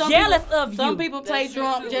 that's some jealous people- of you. Some people play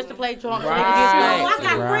drunk just to play drunk. So they Oh, can I get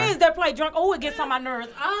got Right. friends that play drunk. Oh, it gets on my nerves.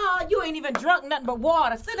 Oh, you ain't even drunk nothing but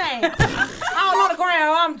water. Sit down. All on the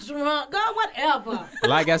ground. I'm drunk. God, whatever.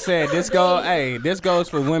 Like I said, this goes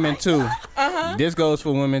for women too. This goes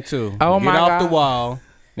for women too. Oh, Get my off God. the wall.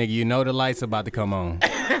 Nigga, you know the light's about to come on.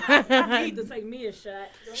 I need to take me a shot.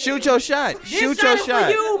 Shoot your shot. This Shoot shot your is shot. for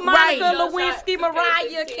you, Monica Right. Lewinsky,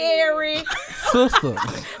 Mariah Carey, Sister.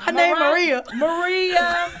 her name Maria.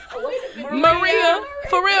 Maria. Maria,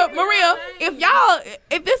 for real, Maria,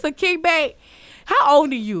 if this a kickback, how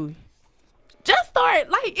old are you? Just start,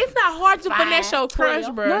 like, it's not hard to finesse your crush,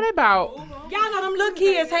 bro. Not about Y'all know them little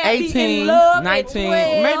kids have 18, in love 19, at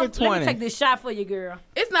 12. maybe Let 20. me take this shot for you, girl.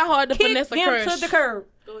 It's not hard to Kick finesse a them crush. to the curb.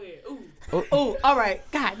 Oh, all right.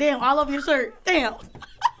 God damn, all over your shirt. Damn.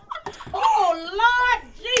 Oh,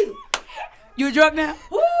 Lord Jesus. You drunk now?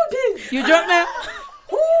 Ooh, Jesus. You drunk now?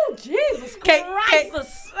 Ooh, Jesus K- Christ, the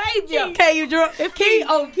Savior. Kay, you drunk? It's Key.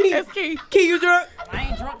 Oh, Key. It's key. Key, you drunk? I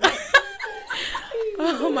ain't drunk yet.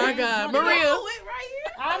 Oh my God, Maria.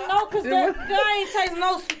 I know, because that guy ain't taste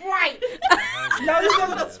no Sprite. No, this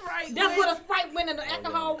wasn't a Sprite. That's where the Sprite went in, the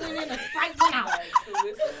alcohol went in, the Sprite went out.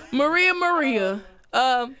 Maria.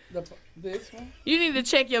 this one. You need to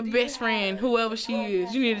check your best friend, whoever she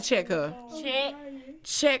is. You need to check her.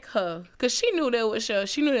 Check her, cause she knew that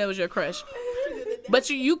was your crush. But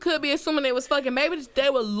you could be assuming they was fucking. Maybe they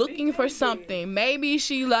were looking for something. Maybe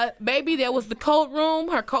maybe that was the coat room.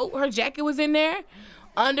 Her jacket was in there,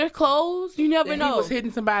 underclothes. You never He know. was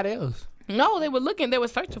hitting somebody else. No, they were looking. They were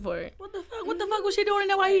searching for it. What the fuck? What the fuck was she doing in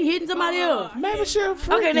there while he hitting somebody else? Maybe she'll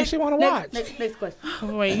freak and she want to watch. Next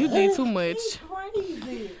question. Wait, you did too much.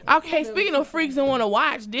 Okay, speaking of freaks and want to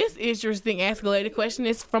watch, this interesting escalated question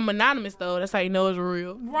is from Anonymous, though. That's how you know it's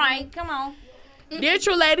real. Right, come on. Dear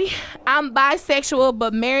True Lady, I'm bisexual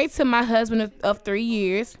but married to my husband of 3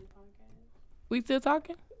 years. We still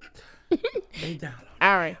talking? Lay down.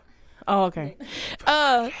 All right. Oh, okay.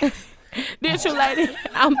 Dear true lady,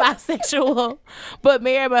 I'm bisexual, but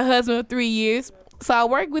married my husband for 3 years. So I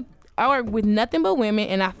work with nothing but women,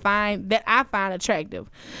 and I find attractive.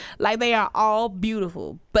 Like, they are all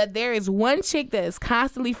beautiful. But there is one chick that is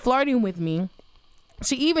constantly flirting with me.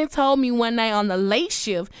 She even told me one night on the late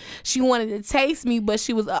shift she wanted to taste me, but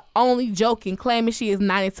she was only joking, claiming she is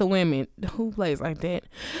not into women. Who plays like that?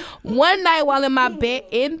 One night while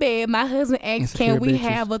in bed, my husband asked, "Can we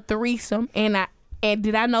have a threesome?" And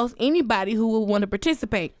did I know anybody who would want to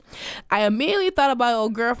participate? I immediately thought about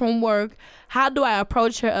old girl from work. How do I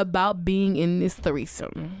approach her about being in this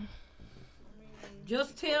threesome?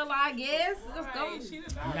 Just tell, I guess.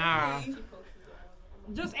 Just go. Nah.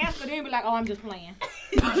 Just ask her then and be like, "Oh, I'm just playing."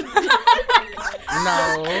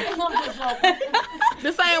 No.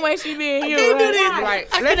 The same way she did you. can't do Right?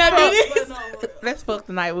 this. Like, let's fuck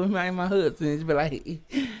tonight with my husband. She be like,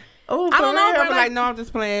 oh, I don't know, real? but I be like, no, I'm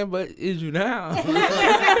just playing, but is you now?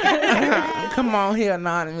 Come on here,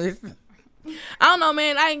 Anonymous. I don't know,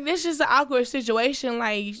 man. This just an awkward situation.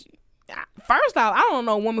 Like, first off, I don't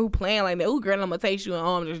know a woman who playing like that. Ooh, girl, I'm gonna taste you, and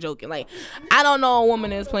I'm just joking. Like, I don't know a woman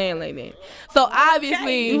that's playing like that. So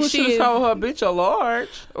obviously, You she should is told her, bitch, you're large.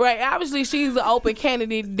 right. Obviously, she's an open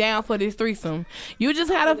candidate down for this threesome. You just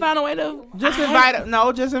gotta find a way to Just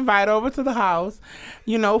invite over to the house,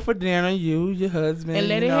 for dinner, your husband, And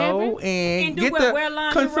let it happen? And do get what, the wear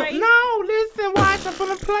lingerie? No, listen, watch, I'm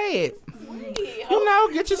finna play it.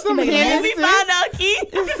 Get you some Hennessy,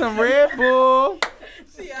 get some Red Bull,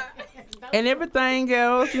 and everything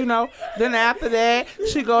else, Then after that,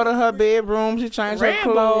 she go to her bedroom, she change her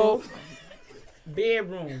clothes.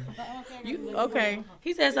 Bedroom. okay.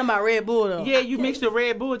 He said something about Red Bull though. Yeah, you mix the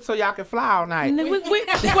Red Bull so y'all can fly all night. Wait a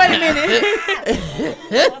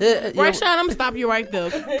minute. Right, Sean, I'm gonna stop you right there.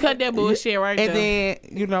 Cut that bullshit right And there.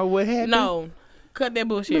 then, what happened? No, cut that Be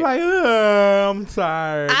bullshit. like, I'm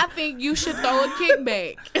tired. I think you should throw a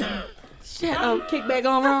kickback. Shut up. Kickback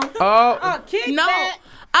on wrong. Oh, No,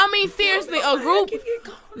 I mean seriously, a group.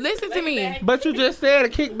 Listen to me. but you just said a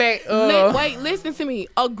kickback. Wait, listen to me.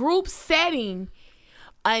 A group setting,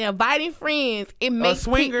 and inviting friends. It makes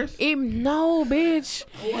swingers? No, bitch.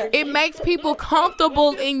 It makes people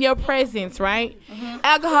comfortable in your presence, right?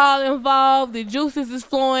 Alcohol involved. The juices is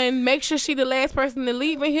flowing. Make sure she the last person to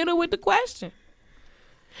leave and hit her with the question.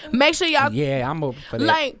 Make sure y'all. Yeah, I'm open for that.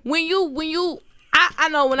 Like when you. I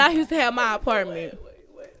know when I used to have my apartment,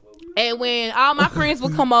 and when all my friends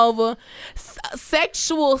would come over,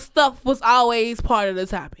 sexual stuff was always part of the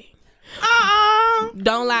topic.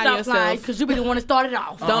 Don't lie to yourself. Because you be the one that started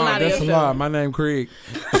off. Don't lie to That's a yourself. lie. My name Craig.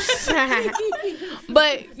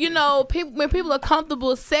 But when people are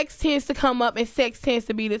comfortable, sex tends to come up and sex tends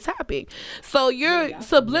to be the topic. So you're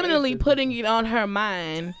subliminally putting it on her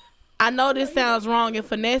mind. I know this sounds wrong and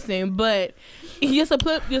finessing, but you're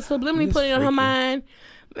subliminally putting it on her mind.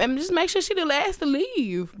 And just make sure she the last to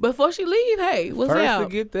leave. Before she leave, hey, what's First up? to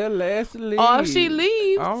get there, last to leave. Or if she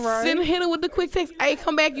leaves, All right. hit her with the quick text. Hey,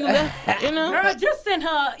 come back, you left. Girl, just send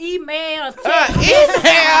her email, or text,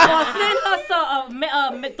 email. or send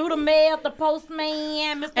her through the mail, the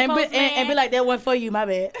postman, Mr. Postman. And be like, that one for you, my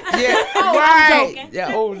bad. Yeah, I'm right. joking.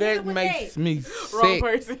 Yeah, that makes me Wrong sick.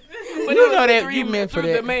 person. You know that you meant for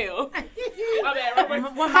through that. the mail. My bad,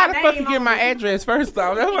 Robert. How the fuck you get my address first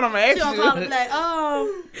off? That's what I'm She don't call and be asking. like,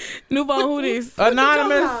 oh. New phone, who this?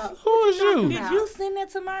 Anonymous, who is you? Did you send that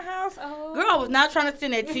to my house? Oh. Girl, I was not trying to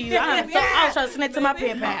send that to you. I was trying to send that to my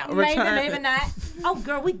pen pal. Return. Maybe not. Oh,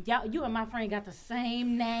 girl, you and my friend got the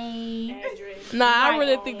same name. Nah, I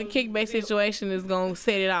really think the kickback situation is gonna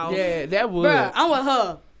set it off. Yeah, that would. Bruh, I'm with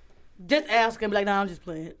her. Just ask her and be like, nah, I'm just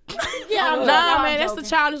playing. Yeah, Nah, man, that's the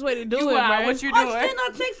childish way to do it, bro. What you Oh, doing? send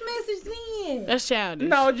her text message then. That's childish.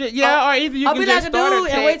 No, or either you I'll can be like just a start a dude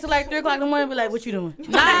and wait text. till like 3 o'clock in the morning and be like, what you doing?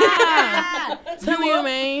 Nah. Tell me,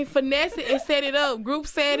 man. Finesse it and set it up. Group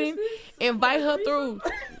setting. Invite her through.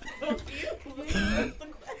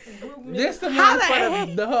 This the How one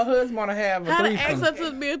the for her husband want to have a How to ask her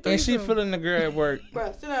threesome. to be a threesome. And she feeling the girl at work.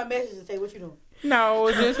 Bruh, send her a message and say, what you doing?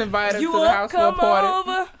 No, just invite her You to the up? house for a Come party.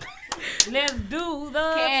 over. Let's do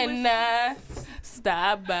the Can I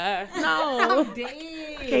stop by? No.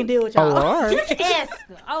 Can't deal with y'all. large. Ask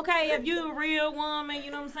her. Okay, if you a real woman, you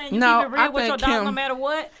know what I'm saying? You No, keep it real I with your think dog no Kim- matter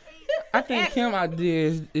what. I think Kim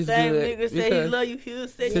idea is Same good. nigga say he because love you, he'll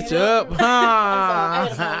set set you you up.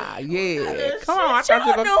 up. sorry. Yeah. Come on, I thought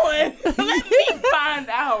you were doing? Let me find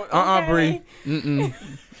out. Okay? Bree. Mm-mm.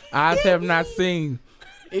 Eyes have not seen.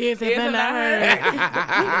 Yes, Yes, have not have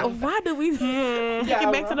heard. Why do we take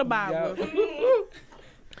it back to the Bible?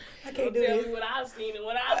 I can't Tell do me this. what I've seen and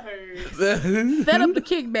what I've heard. Set up the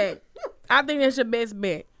kickback. I think that's your best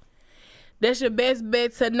bet. That's your best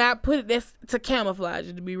bet to not put it. That's to camouflage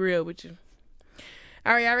it. To be real with you.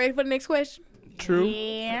 All right, y'all ready for the next question? True.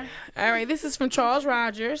 Yeah. All right, this is from Charles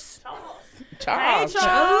Rogers. Charles.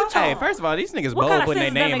 Hey, first of all, these niggas What bold kind of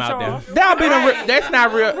putting their sense does that name make, out there. Charles? That'll be the that's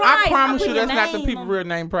not real. I Right, promise I you put that's your not the name people on- real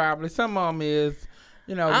name probably. Some of them is,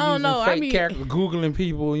 you know, I don't using know. I fake mean- characters, Googling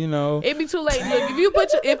people, you know. It be too late. Look,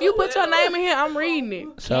 if you put your name in here, I'm reading it.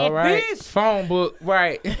 It's all right. bitch. Phone book,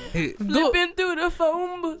 right. Flipping through the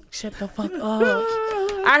phone book. Shut the fuck up.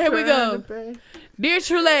 All right, here we go. Dear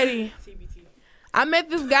True Lady, I met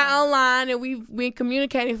this guy online and we've been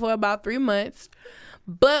communicating for about 3 months,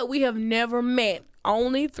 but we have never met,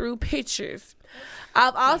 only through pictures.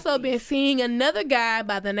 I've also been seeing another guy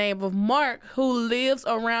by the name of Mark who lives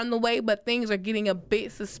around the way, but things are getting a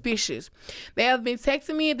bit suspicious. They have been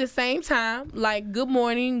texting me at the same time, like, good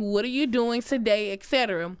morning, what are you doing today,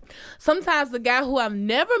 etc. Sometimes the guy who I've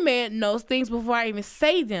never met knows things before I even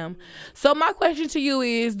say them. So my question to you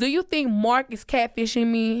is, do you think Mark is catfishing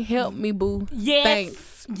me? Help me, boo. Yes. Thanks.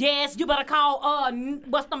 Yes, you better call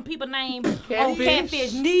what's them people name on Catfish.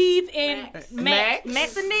 Catfish? Neve and Max.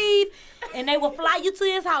 Max and Neve, and they will fly you to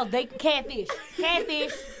his house. They catfish.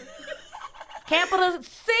 Capital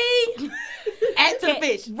C At the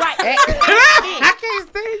fish. Right. I can't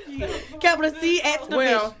stand you. Capital C at the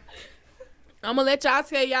Well, I'm going to let y'all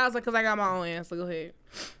tell y'all because I got my own answer. Go ahead.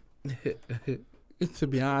 to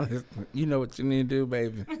be honest, you know what you need to do,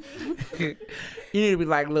 baby. You need to be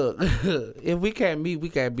like, look, if we can't meet, we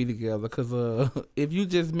can't be together. Cause if you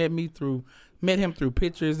just met him through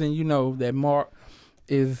pictures, and you know that Mark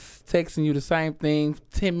is texting you the same thing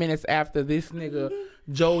 10 minutes after this nigga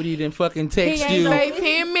Jody didn't fucking He text ain't you. say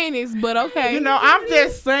 10 minutes, but okay. You know, I'm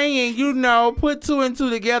just saying, you know, put 2 and 2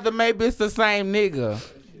 together, maybe it's the same nigga.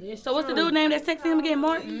 So what's the dude name that's texting him again,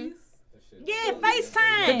 Martin? Yeah,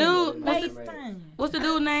 FaceTime. The dude, FaceTime. what's the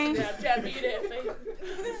dude name? Snapchat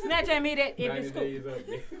me that if it's cool.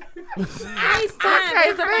 FaceTime. Okay,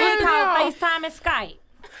 It's called FaceTime and Skype.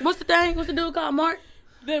 What's the thing? What's the dude called? Mark?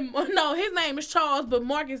 No, his name is Charles, but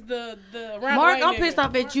Mark is the round Mark, way I'm nigga. pissed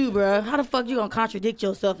off at you, bro. How the fuck you gonna contradict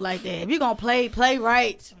yourself like that? If you gonna play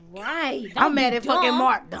right. Right. I'm mad at fucking dumb.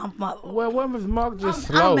 Mark. Dumb mother. Well, what was Mark just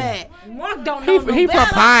slow? I'm mad. Mark don't know no He from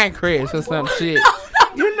better. Pinecrest or some shit.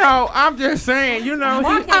 You know, I'm just saying, you know,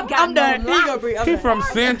 Mark ain't got I'm no done. life. he from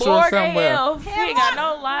Central Bored somewhere. as hell. He ain't got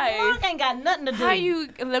no life. Mark ain't got nothing to do. How you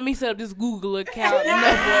let me set up this Google account number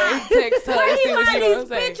and text her Where and he see what she learn gonna these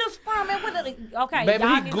say? pictures from? And what okay, Baby,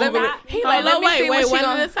 y'all he need Google it. He like, let me see what she one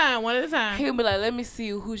gonna. at a time, one at a time. He'll be like, let me see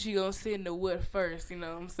who she gonna send to what first. You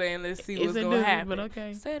know what I'm saying? Let's see It's what's a gonna dude, happen. but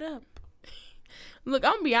okay. Set up. Look,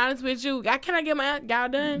 I'm gonna be honest with you. Can I get my y'all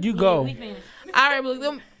done? You go. We finished. All right, but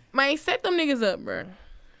look, man, set them niggas up, bro.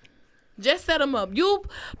 Just set them up. You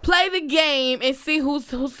play the game and see who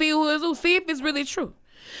is who. See if it's really true.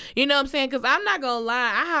 You know what I'm saying? Because I'm not going to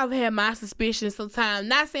lie. I have had my suspicions sometimes.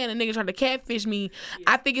 Not saying a nigga try to catfish me.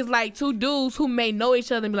 I think it's like two dudes who may know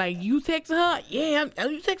each other and be like, you texting her? Yeah,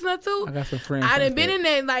 you texting her too? I got some friends. I done like been that. in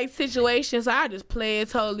that like situation, so I just play it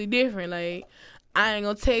totally different. Like, I ain't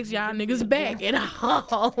going to text y'all niggas back at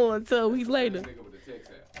all until weeks later.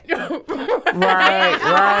 Right.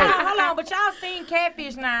 Hold on, but y'all seen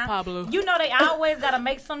Catfish now. Pablo. You know they always gotta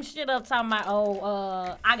make some shit up talking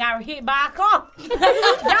about, I got hit by a car. Y'all ain't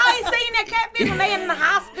seen that Catfish when they in the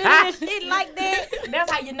hospital and shit like that?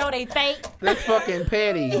 That's how you know they fake. That's fucking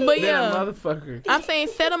petty. But yeah. That a motherfucker. I'm saying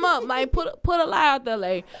set them up. Like, put a lie out there.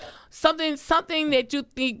 Like, something that you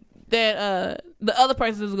think that the other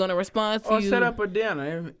person is gonna respond to Or you. set up a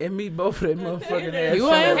dinner and meet both of them motherfucking ass. You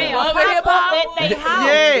ain't- Hey, Over a here, pop-up at they house.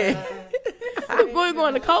 Yeah. We're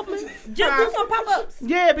going to Copeland. Just do some pop-ups.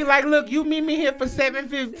 Yeah, be like, look, you meet me here for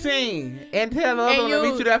 7:15 and tell the other And one to you-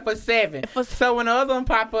 meet you there for 7. So when the other one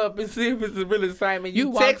pop up and see if it's really the same, and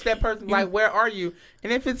you You text walk- that person like, where are you?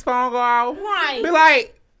 And if his phone go off, Right. be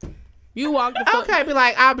like, You walk the fuck. okay, be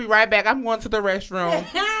like, I'll be right back. I'm going to the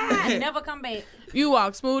restroom. Never come back. You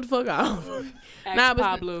walk smooth the fuck off. Ask Nah, but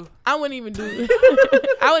Pablo. I wouldn't even do.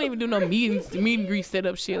 I wouldn't even do no meet and greet set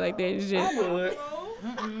up shit like that. It's just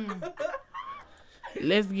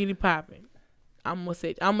let's get it popping. I'm gonna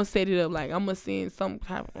set it up like I'm gonna send some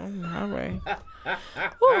type of. All right.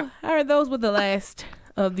 Whew. All right. Those were the last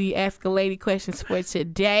of the Ask a Lady questions for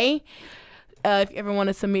today. If you ever want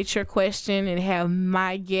to submit your question and have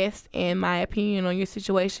my guest and my opinion on your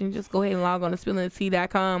situation, just go ahead and log on to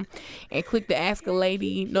spillingthetea.com and click the Ask a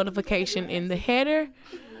Lady notification in the header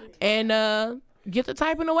and get the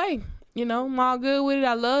typing away. You know, I'm all good with it.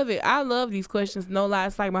 I love it. I love these questions. No lie,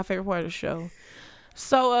 it's like my favorite part of the show.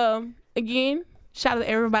 So, again, shout out to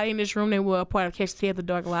everybody in this room that were a part of Catch the Tea After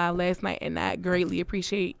Dark Live last night, and I greatly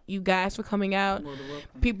appreciate you guys for coming out.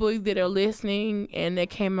 People that are listening and that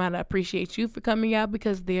came out, I appreciate you for coming out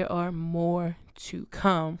because there are more to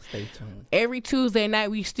come. Stay tuned. Every Tuesday night,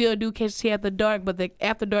 we still do Catch the Tea After Dark, but the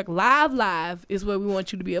After Dark Live is where we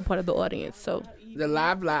want you to be a part of the audience. So, The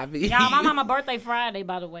live. Y'all, my mama birthday Friday,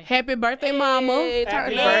 by the way. happy birthday, mama.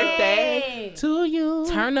 Happy Yay. birthday to you.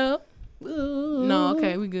 Turn up. No,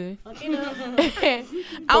 okay, we good. I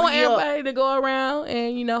want everybody to go around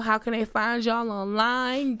and, you know, how can they find y'all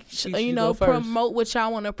online? You know, promote what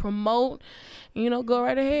y'all want to promote. You know, go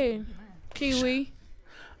right ahead. Kiwi.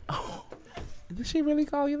 Did she really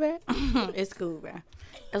call you that? It's cool, bro.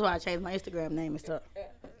 That's why I changed my Instagram name and stuff.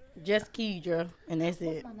 Just Keidra, and that's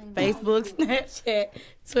it. Facebook, Snapchat,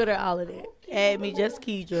 Twitter, all of that. Add me, Just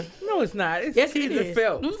Keidra. No, it's not. It's Yes, it Keidra is.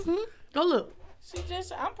 Phelps. Go look.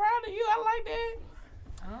 I'm proud of you. I like that.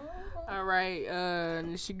 All right,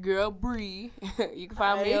 it's your girl Bree. You can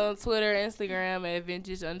find me on Twitter, Instagram at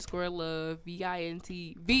vintage_love,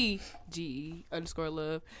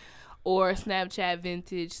 VINTVGE_love, or Snapchat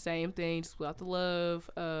vintage, same thing, just without the love.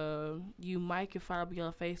 You might can find me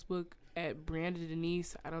on Facebook at Brandon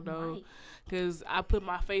Denise. I don't know, because I put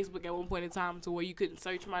my Facebook at one point in time to where you couldn't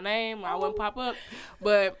search my name, I wouldn't pop up,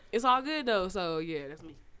 but it's all good though. So yeah, that's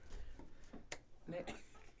me.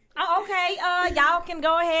 Oh, okay. Y'all can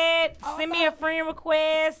go ahead. Send me a friend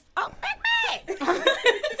request. Oh, back.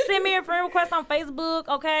 Send me a friend request on Facebook.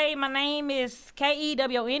 Okay, my name is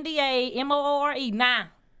KEWNDAMOORE. Nah,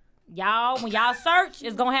 y'all, when y'all search,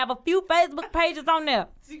 it's gonna have a few Facebook pages on there.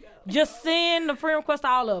 Just send the friend request to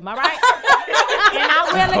all of them. All right, and I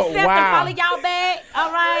will accept and follow y'all back.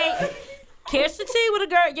 All right. Catch the tea with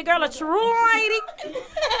your girl, a true lady.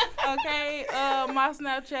 Okay, my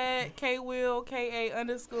Snapchat, KWill, KA_WILL,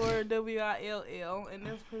 and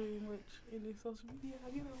that's pretty much any social media.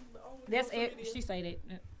 You know, That's it. She say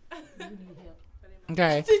that.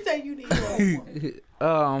 Okay. She said you need help.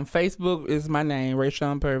 Facebook is my name,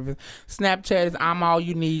 Rayshawn Purvis. Snapchat is I'm All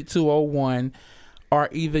You Need 201, or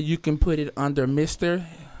either you can put it under Mr.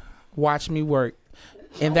 Watch Me Work,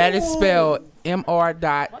 and that is spelled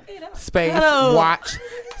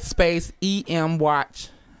MR._watch_EM watch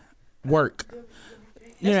work.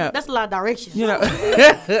 You know, That's a lot of directions. you know,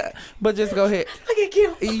 but just go ahead. Look at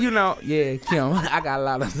Kim. You know, yeah, Kim. I got a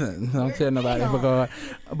lot of. Don't tell nobody,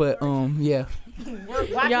 but yeah. Watch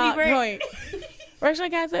Y'all, me, Greg. wait. Rachel,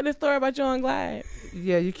 can I tell this story about you on Glide?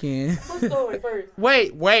 Yeah, you can. What story first?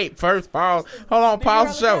 Wait. First, pause. Hold on,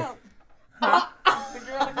 pause the show.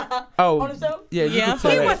 Oh, yeah, you can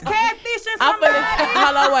tell He that. was catfishing I'm somebody.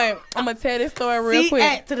 hold on, wait. I'm gonna tell this story real quick.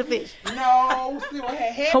 Add to the fish. No, see what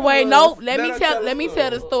happened. Wait, no. Let me her tell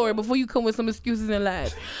the story before you come with some excuses and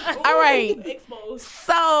lies. All right.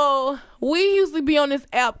 So we used to be on this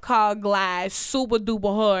app called Glide, super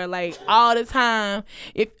duper hard, like all the time.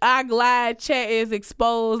 If our Glide chat is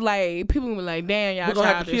exposed, like people be like, "Damn, y'all We're gonna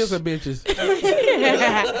have to kill childish." some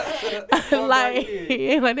bitches.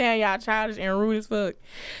 like damn, y'all childish and rude as fuck.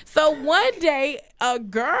 So one day, a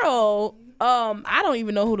girl, I don't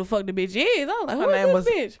even know who the fuck the bitch is. I was like, who Her name is was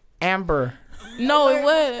this bitch? Amber. No, it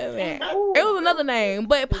wasn't. It was another name,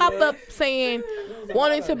 but it popped up saying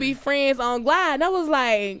wanting to be friends on Glide. And I was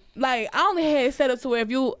like I only had it set up to where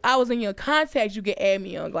if I was in your contacts, you could add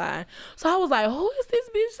me on Glide. So I was like, who is this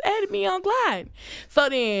bitch added me on Glide? So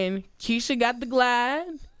then Keisha got the Glide.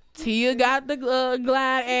 Tia got the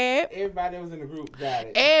Glide app. Everybody that was in the group got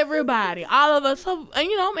it. Everybody, all of us. So, and,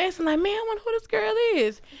 I'm asking like, man, I wonder who this girl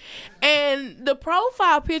is. And the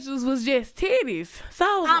profile pictures was just titties. So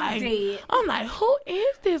I was dead. I'm like, who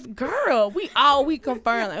is this girl? We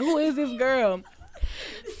confirmed, like, who is this girl?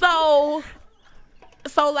 So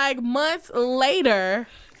like months later,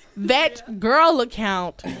 that girl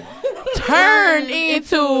account turned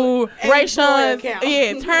into Rayshawn's.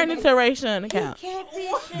 Yeah, turned into Rayshawn's account.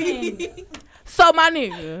 Catfishing. So my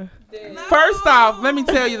nigga. First off, let me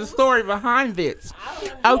tell you the story behind this.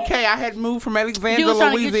 Okay, I had moved from You Alexandria, was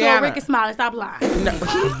trying to get you a Louisiana. Ricky Smiley. Stop lying.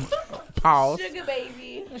 Pause. Sugar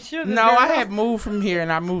baby. No, I had moved from here and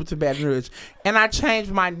I moved to Baton Rouge. And I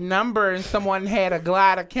changed my number and someone had a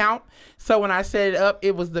Glide account. So when I set it up,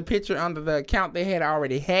 it was the picture under the account they had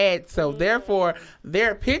already had. So therefore,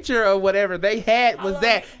 their picture of whatever they had was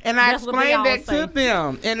that. And I That's what they explained all that say. to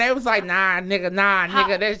them. And they was like, nah,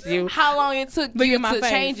 nigga, that's you. How long it took Look you at my to face.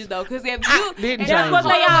 change it though? Because if you didn't and change what it.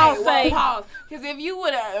 they all say. Because if you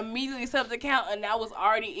would have immediately subbed the account and that was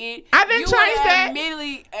already it, I didn't you change would that.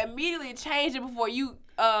 Immediately changed it before you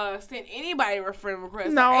sent anybody a friend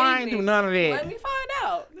request. No, or I ain't anything. do none of that. Let me find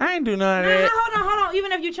out. I ain't do none of Nah, that. hold on.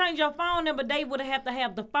 Even if you change your phone number, they would have to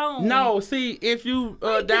have the phone. No, see, if you You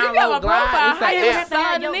have download a profile. Glide, How you it's have an to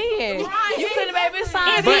app. sign in? You could have maybe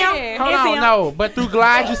signed But, in. hold on, no. But through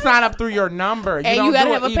Glide, you sign up through your number. And don't you gotta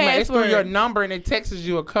do have it a email. It's through password. your number, and it texts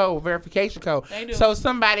you a code, verification code. They do. So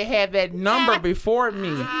somebody had that number before me,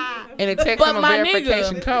 and it texted But them a my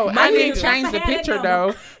verification nigga, code. my I didn't nigga. change the picture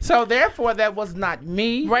though, so therefore that was not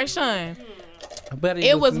me. Ray Sean. But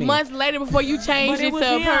It was me. months later before you changed But it it was to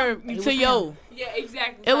him. her It was to him. yo. Yeah,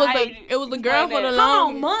 exactly. It was I the hate it was the girl for the Come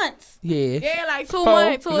long on, months. Yeah. Yeah, like 2 4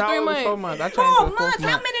 months, 2 or no, 3 it was months. 4 months. I changed 4 it to the months. 4th How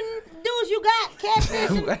month. many dudes you got?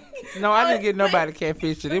 Catfishing? No, I didn't get nobody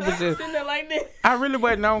catfishing. It was just Sitting there like this. I really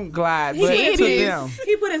wasn't on Glide, but It to is. them.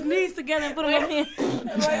 He put his knees together and put them in.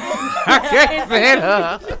 I can't stand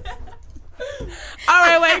up. All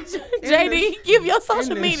right, wait, JD, give your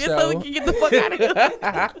social this media so show. we can get the fuck out of here.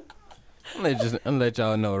 I'm gonna let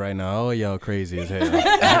y'all know right now. All y'all crazy as hell.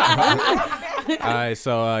 All right,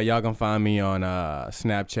 so y'all can find me on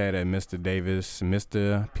Snapchat at Mr. Davis,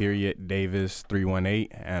 Mr. Davis 318,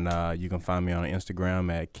 and you can find me on Instagram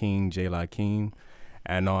at King J King,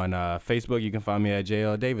 and on Facebook you can find me at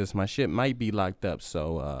JL Davis. My shit might be locked up,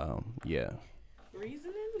 so yeah.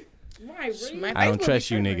 I don't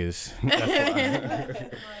trust you niggas. That's why.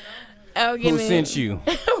 Oh, Who sent you?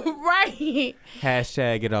 Right.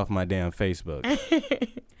 Hashtag get off my damn Facebook.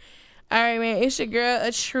 All right, man. It's your girl,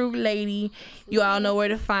 A True Lady. You all know where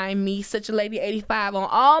to find me, Such a Lady 85 on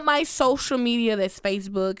all my social media. That's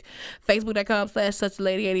Facebook,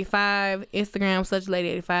 facebook.com/SuchALady85, Instagram,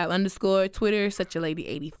 SuchALady85 _, Twitter, Such a Lady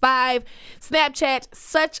 85, Snapchat,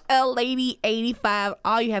 Such a Lady 85.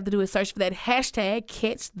 All you have to do is search for that hashtag,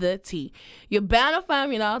 catch the tea. You're bound to find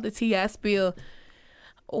me in all the tea I spill.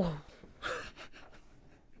 Oh.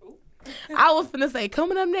 I was finna say,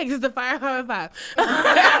 coming up next is the Fire Hard 5.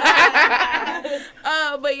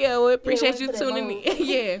 But yeah, we appreciate you tuning in.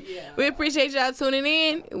 Yeah, we appreciate y'all tuning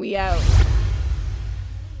in. We out.